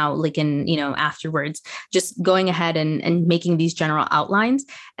 even now, like afterwards, just going ahead and making these general outlines.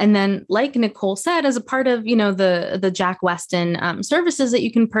 And then like Nicole said, as a part of, the Jack Weston services that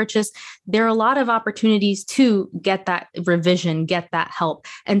you can purchase, there are a lot of opportunities to get that revision, get that help.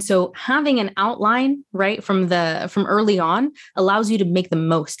 And so having an outline, right, from early on allows you to make the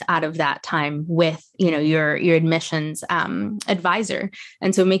most out of that time with, your admissions advisor.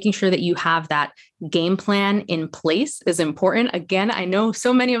 And so making sure that you have that game plan in place is important. Again, I know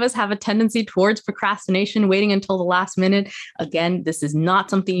so many of us have a tendency towards procrastination, waiting until the last minute. Again, this is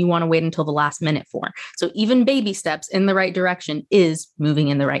not something you want to wait until the last minute for. So even baby steps in the right direction is moving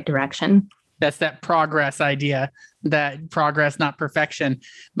in the right direction. That's that progress idea, that progress, not perfection.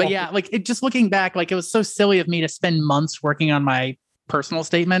 But yeah, just looking back, it was so silly of me to spend months working on my personal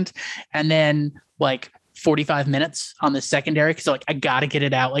statement and then 45 minutes on the secondary. So I got to get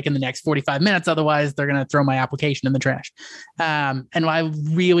it out in the next 45 minutes. Otherwise they're going to throw my application in the trash. And I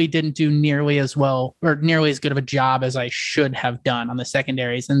really didn't do nearly as well or nearly as good of a job as I should have done on the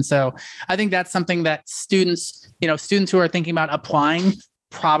secondaries. And so I think that's something that students who are thinking about applying,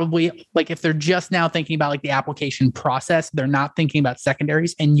 probably if they're just now thinking about the application process, they're not thinking about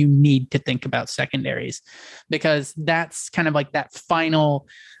secondaries, and you need to think about secondaries because that's kind of that final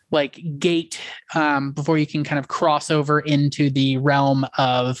gate before you can kind of cross over into the realm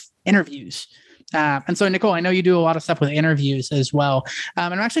of interviews. And so, Nicole, I know you do a lot of stuff with interviews as well.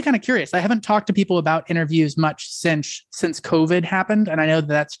 And I'm actually kind of curious. I haven't talked to people about interviews much since COVID happened. And I know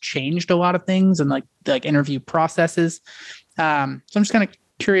that's changed a lot of things and interview processes. So I'm just kind of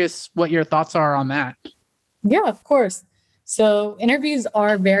curious what your thoughts are on that. Yeah, of course. So interviews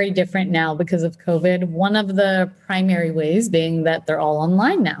are very different now because of COVID. One of the primary ways being that they're all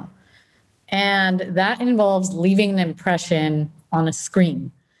online now. And that involves leaving an impression on a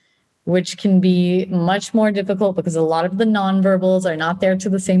screen, which can be much more difficult because a lot of the nonverbals are not there to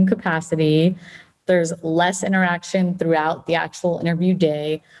the same capacity. There's less interaction throughout the actual interview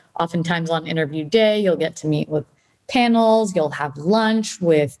day. Oftentimes on interview day, you'll get to meet with panels, you'll have lunch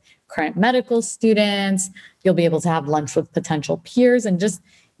with current medical students, you'll be able to have lunch with potential peers, and just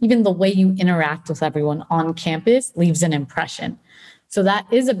even the way you interact with everyone on campus leaves an impression. So that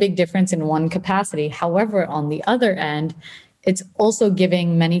is a big difference in one capacity. However, on the other end, it's also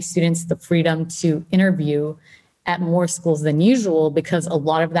giving many students the freedom to interview at more schools than usual because a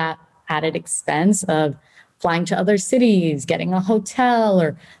lot of that added expense of flying to other cities, getting a hotel,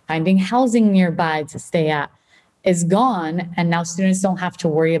 or finding housing nearby to stay at is gone. And now students don't have to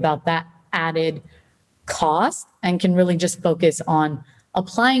worry about that added cost and can really just focus on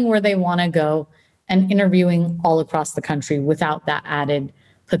applying where they want to go and interviewing all across the country without that added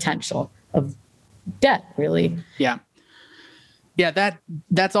potential of debt, really. Yeah. Yeah,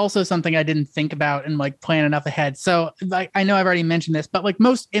 that's also something I didn't think about and plan enough ahead. So I know I've already mentioned this, but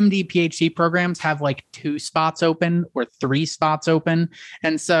most MD PhD programs have 2 spots open or 3 spots open.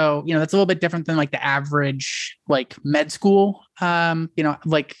 And so, that's a little bit different than the average med school,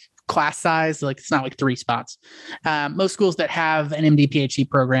 class size. It's not 3 spots. Most schools that have an MD PhD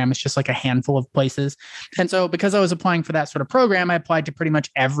program, it's just a handful of places. And so because I was applying for that sort of program, I applied to pretty much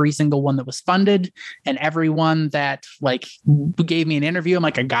every single one that was funded and everyone that gave me an interview. I'm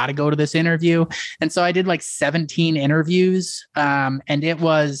I got to go to this interview. And so I did 17 interviews. And it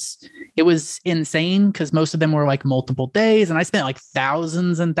was insane because most of them were multiple days. And I spent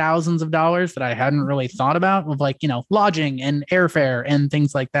thousands and thousands of dollars that I hadn't really thought about with lodging and airfare and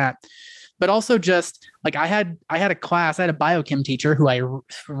things like that. But also just I had a class, I had a biochem teacher who I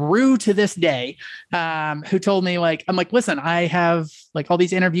rue to this day, who told me I'm listen, I have all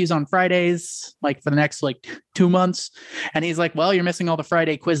these interviews on Fridays, for the next 2 months. And he's well, you're missing all the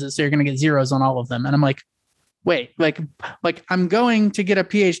Friday quizzes. So you're going to get zeros on all of them. And I'm wait, I'm going to get a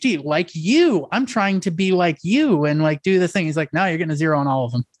PhD like you. I'm trying to be like you and do this thing. He's no, you're getting a zero on all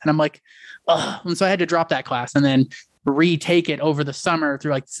of them. And I'm ugh. And so I had to drop that class and then retake it over the summer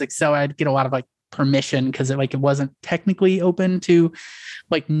through so I'd get a lot of permission because it wasn't technically open to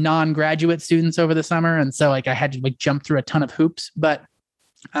non-graduate students over the summer. And so I had to jump through a ton of hoops. But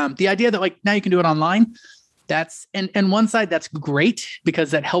the idea that now you can do it online, that's and one side that's great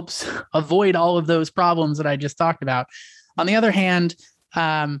because that helps avoid all of those problems that I just talked about. On the other hand,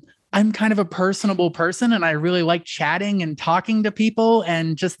 I'm kind of a personable person and I really like chatting and talking to people,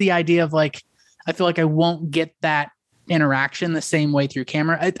 and just the idea of I feel I won't get that interaction the same way through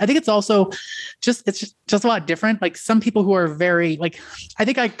camera. I think it's also just a lot different. Like some people who are very like, I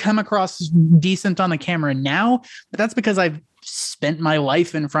think I come across decent on the camera now, but that's because I've spent my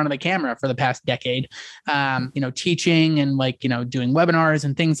life in front of the camera for the past decade, teaching and doing webinars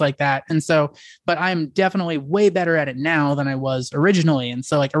and things like that. And so, but I'm definitely way better at it now than I was originally. And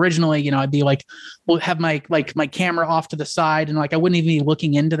so originally, I'd be we'll have my camera off to the side and I wouldn't even be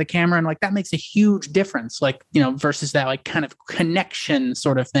looking into the camera. And that makes a huge difference, versus that kind of connection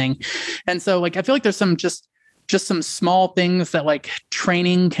sort of thing. And so I feel like there's some just some small things that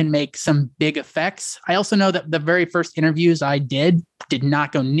training can make some big effects. I also know that the very first interviews I did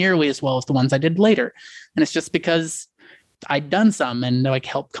not go nearly as well as the ones I did later. And it's just because I'd done some and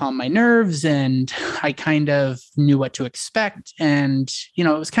helped calm my nerves and I kind of knew what to expect. And, it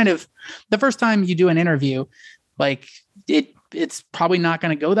was kind of the first time you do an interview, it's probably not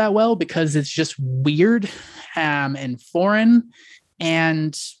going to go that well because it's just weird and foreign.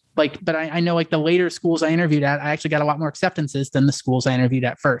 And but I know the later schools I interviewed at, I actually got a lot more acceptances than the schools I interviewed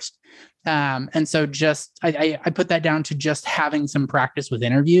at first. And so just, I put that down to just having some practice with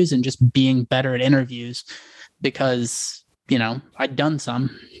interviews and just being better at interviews because, I'd done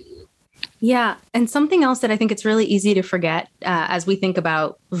some. Yeah. And something else that I think it's really easy to forget as we think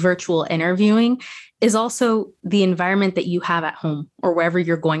about virtual interviewing is also the environment that you have at home or wherever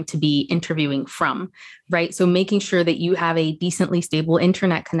you're going to be interviewing from, right? So making sure that you have a decently stable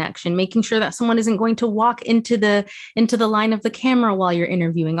internet connection, making sure that someone isn't going to walk into the line of the camera while you're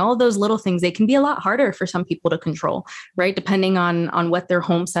interviewing, all of those little things, they can be a lot harder for some people to control, right? Depending on what their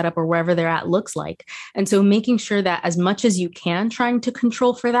home setup or wherever they're at looks like. And so making sure that as much as you can, trying to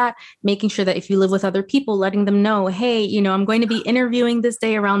control for that, making sure that if you live with other people, letting them know, hey, I'm going to be interviewing this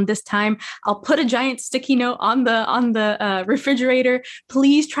day around this time. I'll put a giant sticky note on the refrigerator.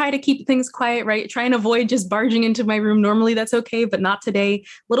 Please try to keep things quiet, right? Try and avoid just barging into my room. Normally that's okay, but not today.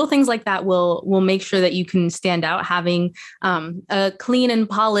 Little things like that will make sure that you can stand out having a clean and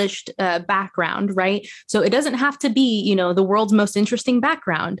polished background, right? So it doesn't have to be, the world's most interesting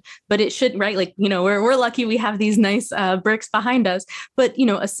background, but it should, right? We're lucky we have these nice bricks behind us, but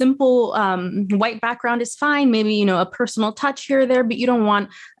a simple white background is fine. Maybe, a personal touch here or there, but you don't want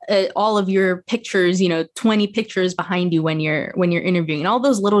all of your pictures, 20 pictures behind you when you're interviewing. And all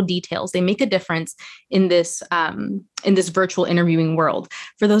those little details, they make a difference in this virtual interviewing world.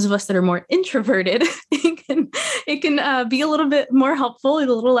 For those of us that are more introverted, it can be a little bit more helpful, a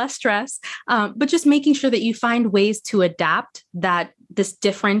little less stress, but just making sure that you find ways to adapt this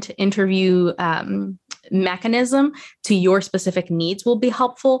different interview mechanism to your specific needs will be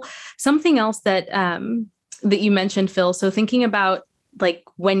helpful. Something else that you mentioned, Phil. So thinking about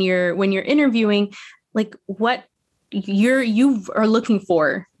when you're interviewing, what you are looking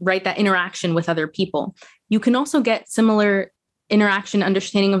for, right? That interaction with other people. You can also get similar interaction,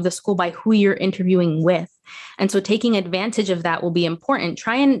 understanding of the school by who you're interviewing with. And so taking advantage of that will be important.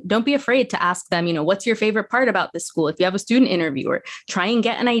 Don't be afraid to ask them, what's your favorite part about this school? If you have a student interviewer, try and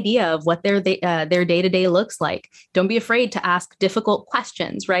get an idea of what their day-to-day looks like. Don't be afraid to ask difficult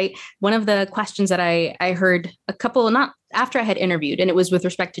questions, right? One of the questions that I heard a couple, not after I had interviewed, and it was with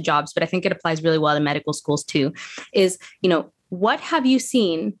respect to jobs, but I think it applies really well to medical schools too, is, what have you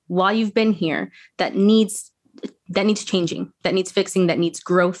seen while you've been here that needs changing, that needs fixing, that needs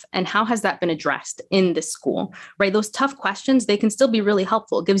growth? And how has that been addressed in this school, right? Those tough questions, they can still be really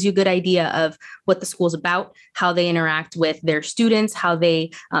helpful. It gives you a good idea of what the school's about, how they interact with their students, how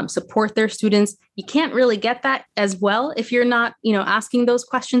they support their students. You can't really get that as well if you're not, asking those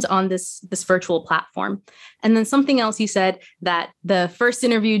questions on this virtual platform. And then something else you said, that the first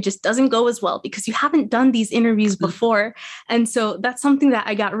interview just doesn't go as well because you haven't done these interviews before. And so that's something that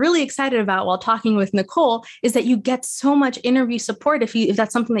I got really excited about while talking with Nicole, is that you get so much interview support if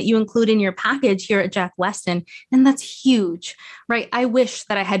that's something that you include in your package here at Jack Weston. And that's huge, right? I wish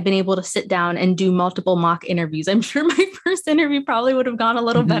that I had been able to sit down and do multiple mock interviews. I'm sure my first interview probably would have gone a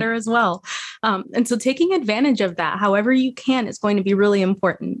little better as well. And so taking advantage of that, however you can, is going to be really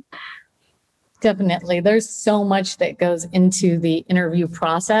important. Definitely. There's so much that goes into the interview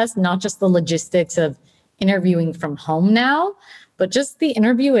process, not just the logistics of interviewing from home now, but just the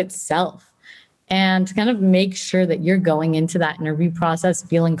interview itself. And to kind of make sure that you're going into that interview process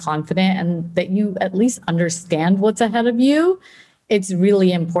feeling confident and that you at least understand what's ahead of you, it's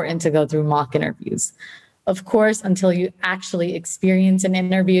really important to go through mock interviews. Of course, until you actually experience an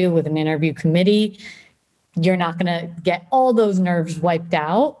interview with an interview committee, you're not going to get all those nerves wiped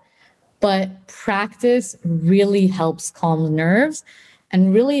out. But practice really helps calm nerves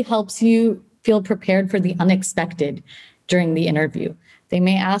and really helps you feel prepared for the unexpected during the interview. They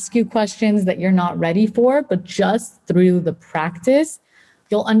may ask you questions that you're not ready for, but just through the practice,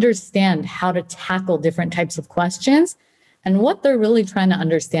 you'll understand how to tackle different types of questions and what they're really trying to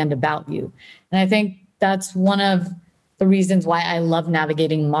understand about you. And I think that's one of the reasons why I love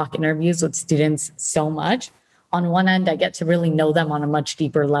navigating mock interviews with students so much. On one end, I get to really know them on a much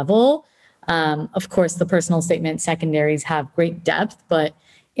deeper level. Of course, the personal statement secondaries have great depth, but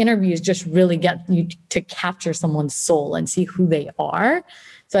interviews just really get you to capture someone's soul and see who they are.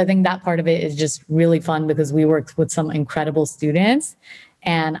 So I think that part of it is just really fun because we worked with some incredible students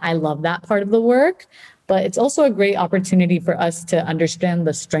and I love that part of the work. But it's also a great opportunity for us to understand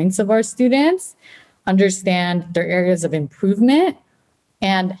the strengths of our students, understand their areas of improvement,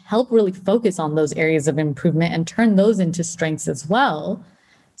 and help really focus on those areas of improvement and turn those into strengths as well,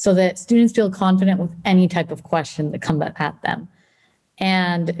 so that students feel confident with any type of question that comes at them.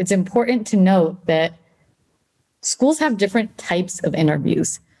 And it's important to note that schools have different types of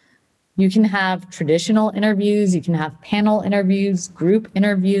interviews. You can have traditional interviews, you can have panel interviews, group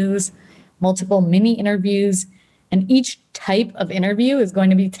interviews, multiple mini interviews, and each type of interview is going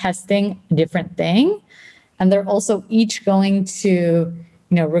to be testing a different thing. And they're also each going to,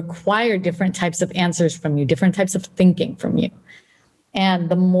 require different types of answers from you, different types of thinking from you. And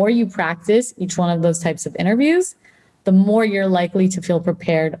the more you practice each one of those types of interviews, the more you're likely to feel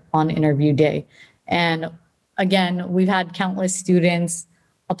prepared on interview day. And again, we've had countless students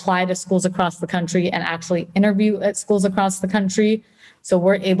apply to schools across the country and actually interview at schools across the country. So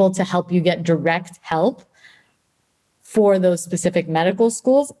we're able to help you get direct help for those specific medical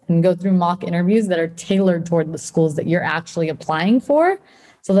schools and go through mock interviews that are tailored toward the schools that you're actually applying for,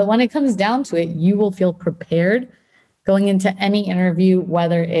 so that when it comes down to it, you will feel prepared going into any interview,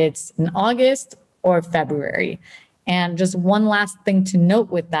 whether it's in August or February. And just one last thing to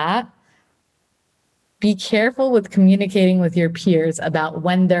note with that, be careful with communicating with your peers about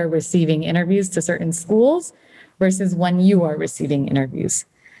when they're receiving interviews to certain schools versus when you are receiving interviews.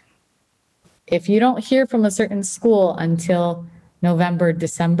 If you don't hear from a certain school until November,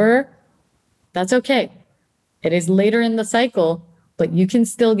 December, that's okay. It is later in the cycle, but you can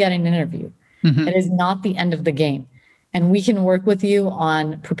still get an interview. Mm-hmm. It is not the end of the game. And we can work with you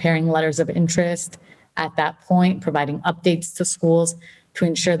on preparing letters of interest at that point, providing updates to schools to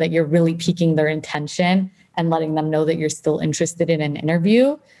ensure that you're really piquing their attention and letting them know that you're still interested in an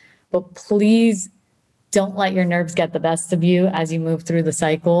interview. But please don't let your nerves get the best of you as you move through the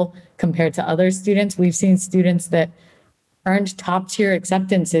cycle compared to other students. We've seen students that earned top tier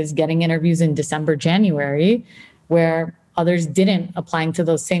acceptances getting interviews in December, January, where others didn't, applying to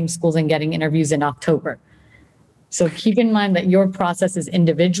those same schools and getting interviews in October. So keep in mind that your process is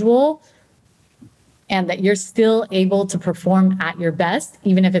individual and that you're still able to perform at your best,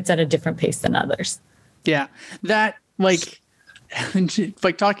 even if it's at a different pace than others. Yeah, that like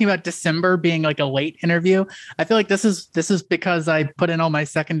talking about December being like a late interview. I feel like this is because I put in all my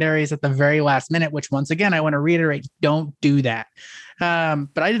secondaries at the very last minute, which once again, I want to reiterate, don't do that.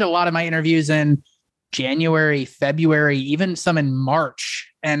 But I did a lot of my interviews in January, February, even some in March.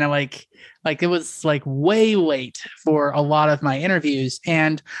 And like it was like way late for a lot of my interviews.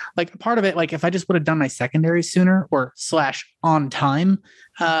 And like part of it, like if I just would have done my secondary sooner or / on time,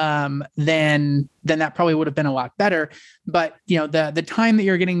 then that probably would have been a lot better. But the time that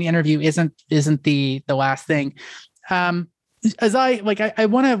you're getting the interview isn't the last thing. As I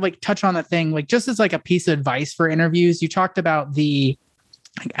want to like touch on the thing, like just as like a piece of advice for interviews, you talked about the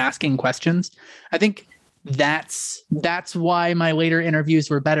like asking questions. I think that's why my later interviews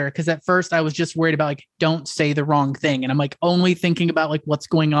were better. Because at first I was just worried about like, don't say the wrong thing. And I'm like only thinking about like what's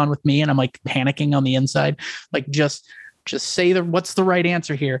going on with me. And I'm like panicking on the inside, like just say what's the right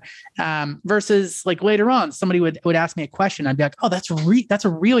answer here. Versus like later on, somebody would ask me a question. I'd be like, oh, that's a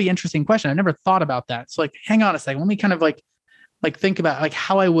really interesting question. I never thought about that. So like, hang on a second. Let me kind of like think about like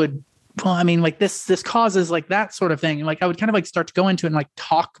how I would, well, I mean, like this causes like that sort of thing. And like, I would kind of like start to go into it and like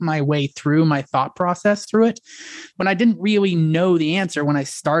talk my way through my thought process through it when I didn't really know the answer when I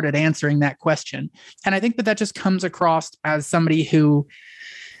started answering that question. And I think that just comes across as somebody who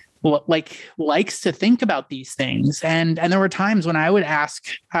like likes to think about these things. And there were times when I would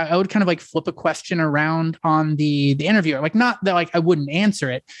kind of like flip a question around on the interviewer, like not that like I wouldn't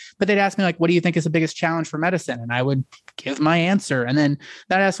answer it, but they'd ask me like, what do you think is the biggest challenge for medicine? And I would give my answer. And then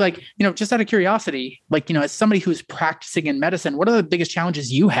that asked like, just out of curiosity, like, as somebody who's practicing in medicine, what are the biggest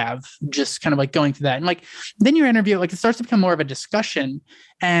challenges you have? Just kind of like going through that. And like, then your interview, like it starts to become more of a discussion,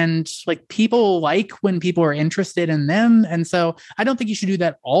 and like people like when people are interested in them. And so I don't think you should do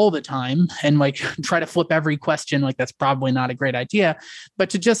that all the time and like try to flip every question. Like that's probably not a great idea,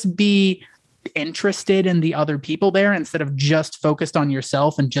 but to just be interested in the other people there instead of just focused on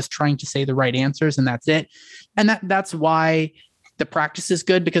yourself and just trying to say the right answers and that's it. And that's why the practice is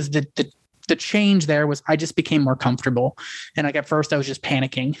good, because the change there was I just became more comfortable. And like at first I was just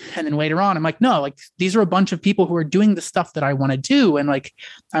panicking. And then later on, I'm like, no, like these are a bunch of people who are doing the stuff that I want to do. And like,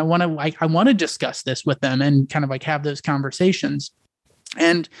 I want to discuss this with them and kind of like have those conversations.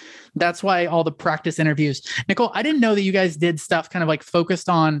 And that's why all the practice interviews. Nicole, I didn't know that you guys did stuff kind of like focused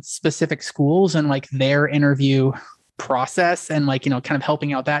on specific schools and like their interview process and like, kind of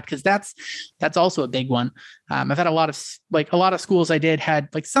helping out that, because that's also a big one. I've had a lot of schools I did had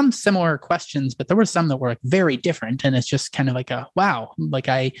like some similar questions, but there were some that were like very different. And it's just kind of like wow, like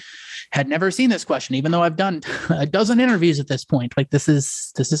I had never seen this question, even though I've done a dozen interviews at this point. Like this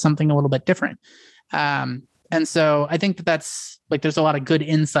is something a little bit different. And so I think that's like, there's a lot of good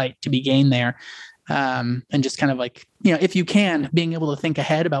insight to be gained there. And just kind of like, if you can, being able to think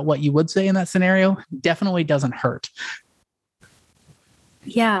ahead about what you would say in that scenario definitely doesn't hurt.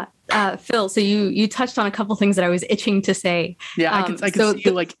 Yeah. Phil, so you touched on a couple things that I was itching to say. Yeah, I can see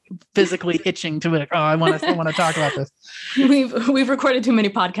you like physically itching to like, oh, I want to talk about this. We've recorded too many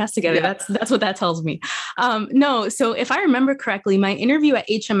podcasts together. Yeah. That's what that tells me. No, so if I remember correctly, my interview at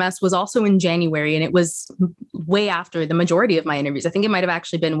HMS was also in January, and it was way after the majority of my interviews. I think it might have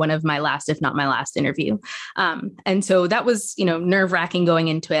actually been one of my last, if not my last interview. And so that was, nerve-wracking going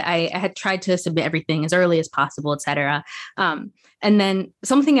into it. I had tried to submit everything as early as possible, et cetera. And then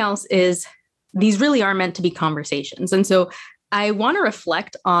something else is these really are meant to be conversations. And so I want to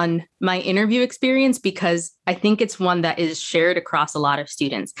reflect on my interview experience because I think it's one that is shared across a lot of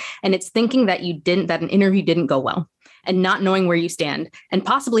students. And it's thinking that an interview didn't go well and not knowing where you stand and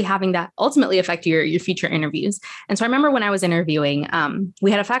possibly having that ultimately affect your future interviews. And so I remember when I was interviewing,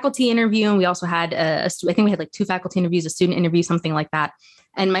 we had a faculty interview and we also had I think we had like 2 faculty interviews, a student interview, something like that.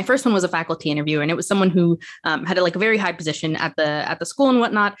 And my first one was a faculty interview, and it was someone who had a very high position at the school and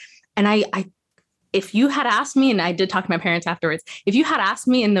whatnot. And I if you had asked me, and I did talk to my parents afterwards, if you had asked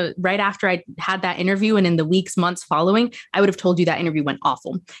me right after I had that interview and in the weeks, months following, I would have told you that interview went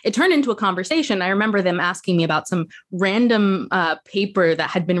awful. It turned into a conversation. I remember them asking me about some random paper that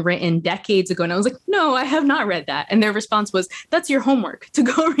had been written decades ago. And I was like, no, I have not read that. And their response was, that's your homework to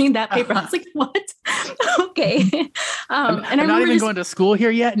go read that paper. I was like, what? Okay. I'm not even going to school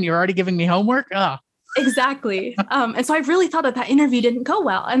here yet, and you're already giving me homework? Exactly. And so I really thought that interview didn't go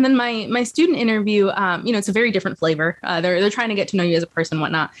well. And then my student interview, it's a very different flavor. They're trying to get to know you as a person and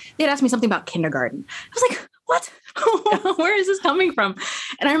whatnot. They had asked me something about kindergarten. I was like, what? Where is this coming from?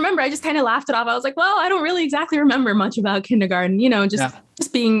 And I remember I just kind of laughed it off. I was like, well, I don't really exactly remember much about kindergarten,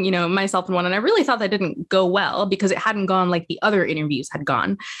 just being, myself and one. And I really thought that didn't go well because it hadn't gone like the other interviews had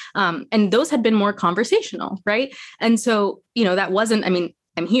gone. And those had been more conversational. Right. And so, that wasn't,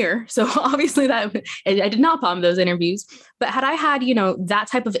 I'm here. So obviously that I did not bomb those interviews, but had I had, that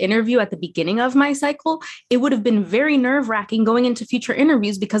type of interview at the beginning of my cycle, it would have been very nerve-wracking going into future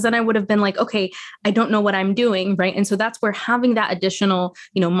interviews, because then I would have been like, okay, I don't know what I'm doing. Right. And so that's where having that additional,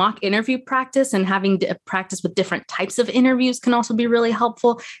 mock interview practice and having to practice with different types of interviews can also be really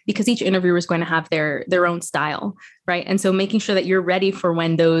helpful, because each interviewer is going to have their own style. Right. And so making sure that you're ready for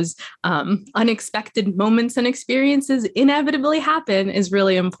when those unexpected moments and experiences inevitably happen is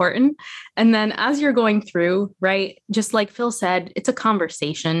really important. And then as you're going through, right, just like Phil said, it's a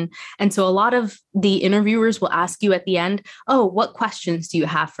conversation. And so a lot of the interviewers will ask you at the end, oh, what questions do you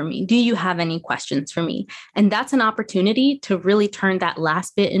have for me? Do you have any questions for me? And that's an opportunity to really turn that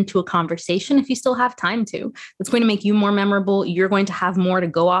last bit into a conversation if you still have time to. It's going to make you more memorable. You're going to have more to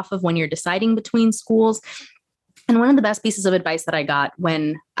go off of when you're deciding between schools. And one of the best pieces of advice that I got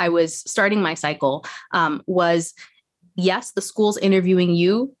when I was starting my cycle was, yes, the school's interviewing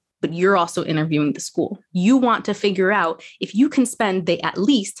you, but you're also interviewing the school. You want to figure out if you can spend the at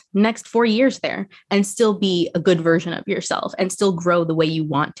least next 4 years there and still be a good version of yourself and still grow the way you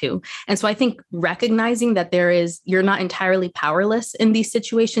want to. And so I think recognizing that you're not entirely powerless in these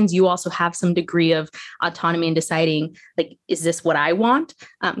situations, you also have some degree of autonomy in deciding, like, is this what I want?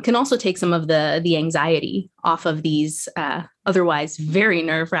 Can also take some of the anxiety off of these otherwise very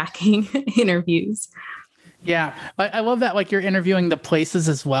nerve-wracking interviews. Yeah, I love that. Like, you're interviewing the places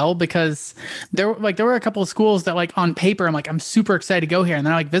as well, because there were a couple of schools that, like, on paper, I'm like, I'm super excited to go here. And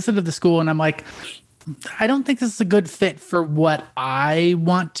then I visited the school and I'm like, I don't think this is a good fit for what I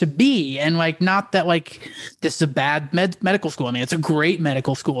want to be. And not that this is a bad medical school. It's a great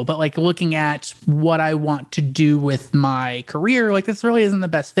medical school, but looking at what I want to do with my career, this really isn't the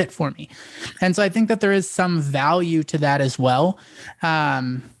best fit for me. And so I think that there is some value to that as well.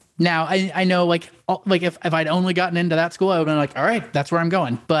 Now I know like if I'd only gotten into that school, I would have been like, all right, that's where I'm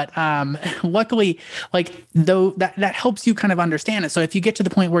going. But luckily, like though that helps you kind of understand it. So if you get to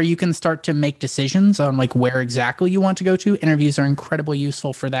the point where you can start to make decisions on like where exactly you want to go to, interviews are incredibly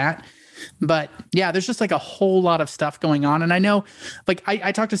useful for that. But yeah, there's just like a whole lot of stuff going on. And I know like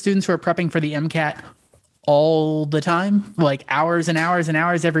I talk to students who are prepping for the MCAT all the time, like hours and hours and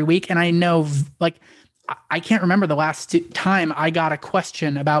hours every week. And I know like I can't remember the last time I got a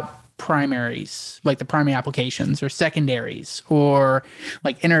question about primaries, like the primary applications or secondaries or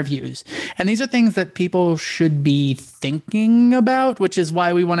like interviews. And these are things that people should be thinking about, which is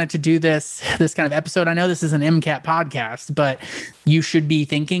why we wanted to do this kind of episode. I know this is an MCAT podcast, but you should be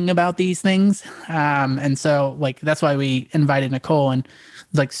thinking about these things. And so like, that's why we invited Nicole, and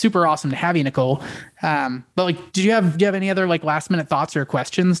it's like super awesome to have you, Nicole. But like, do you have any other like last minute thoughts or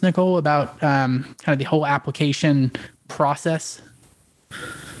questions, Nicole, about kind of the whole application process?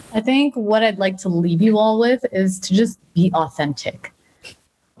 I think what I'd like to leave you all with is to just be authentic.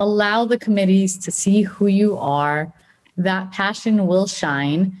 Allow the committees to see who you are. That passion will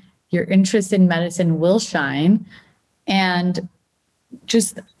shine. Your interest in medicine will shine. And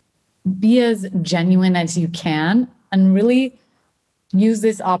just be as genuine as you can and really use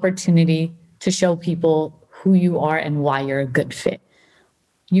this opportunity to show people who you are and why you're a good fit.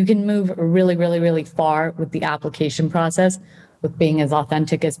 You can move really, really, really far with the application process, with being as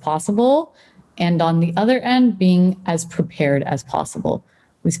authentic as possible. And on the other end, being as prepared as possible.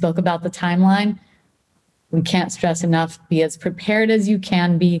 We spoke about the timeline. We can't stress enough, be as prepared as you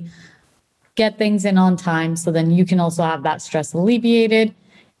can be, get things in on time so then you can also have that stress alleviated.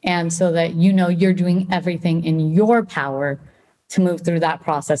 And so that you know you're doing everything in your power to move through that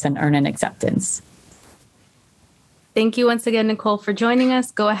process and earn an acceptance. Thank you once again, Nicole, for joining us.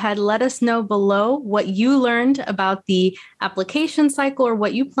 Go ahead, let us know below what you learned about the application cycle or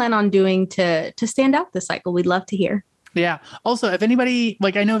what you plan on doing to stand out this cycle. We'd love to hear. Yeah. Also, if anybody,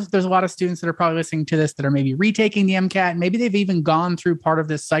 like I know there's a lot of students that are probably listening to this that are maybe retaking the MCAT, maybe they've even gone through part of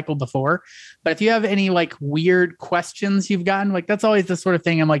this cycle before. But if you have any like weird questions you've gotten, like that's always the sort of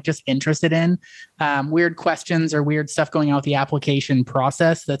thing I'm like just interested in. Weird questions or weird stuff going on with the application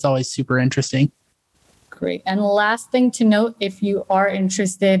process. That's always super interesting. Great. And last thing to note, if you are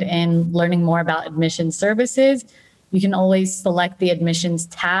interested in learning more about admission services, you can always select the admissions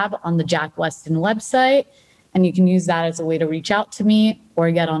tab on the Jack Weston website. And you can use that as a way to reach out to me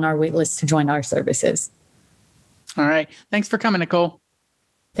or get on our wait list to join our services. All right. Thanks for coming, Nicole.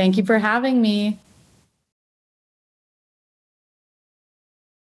 Thank you for having me.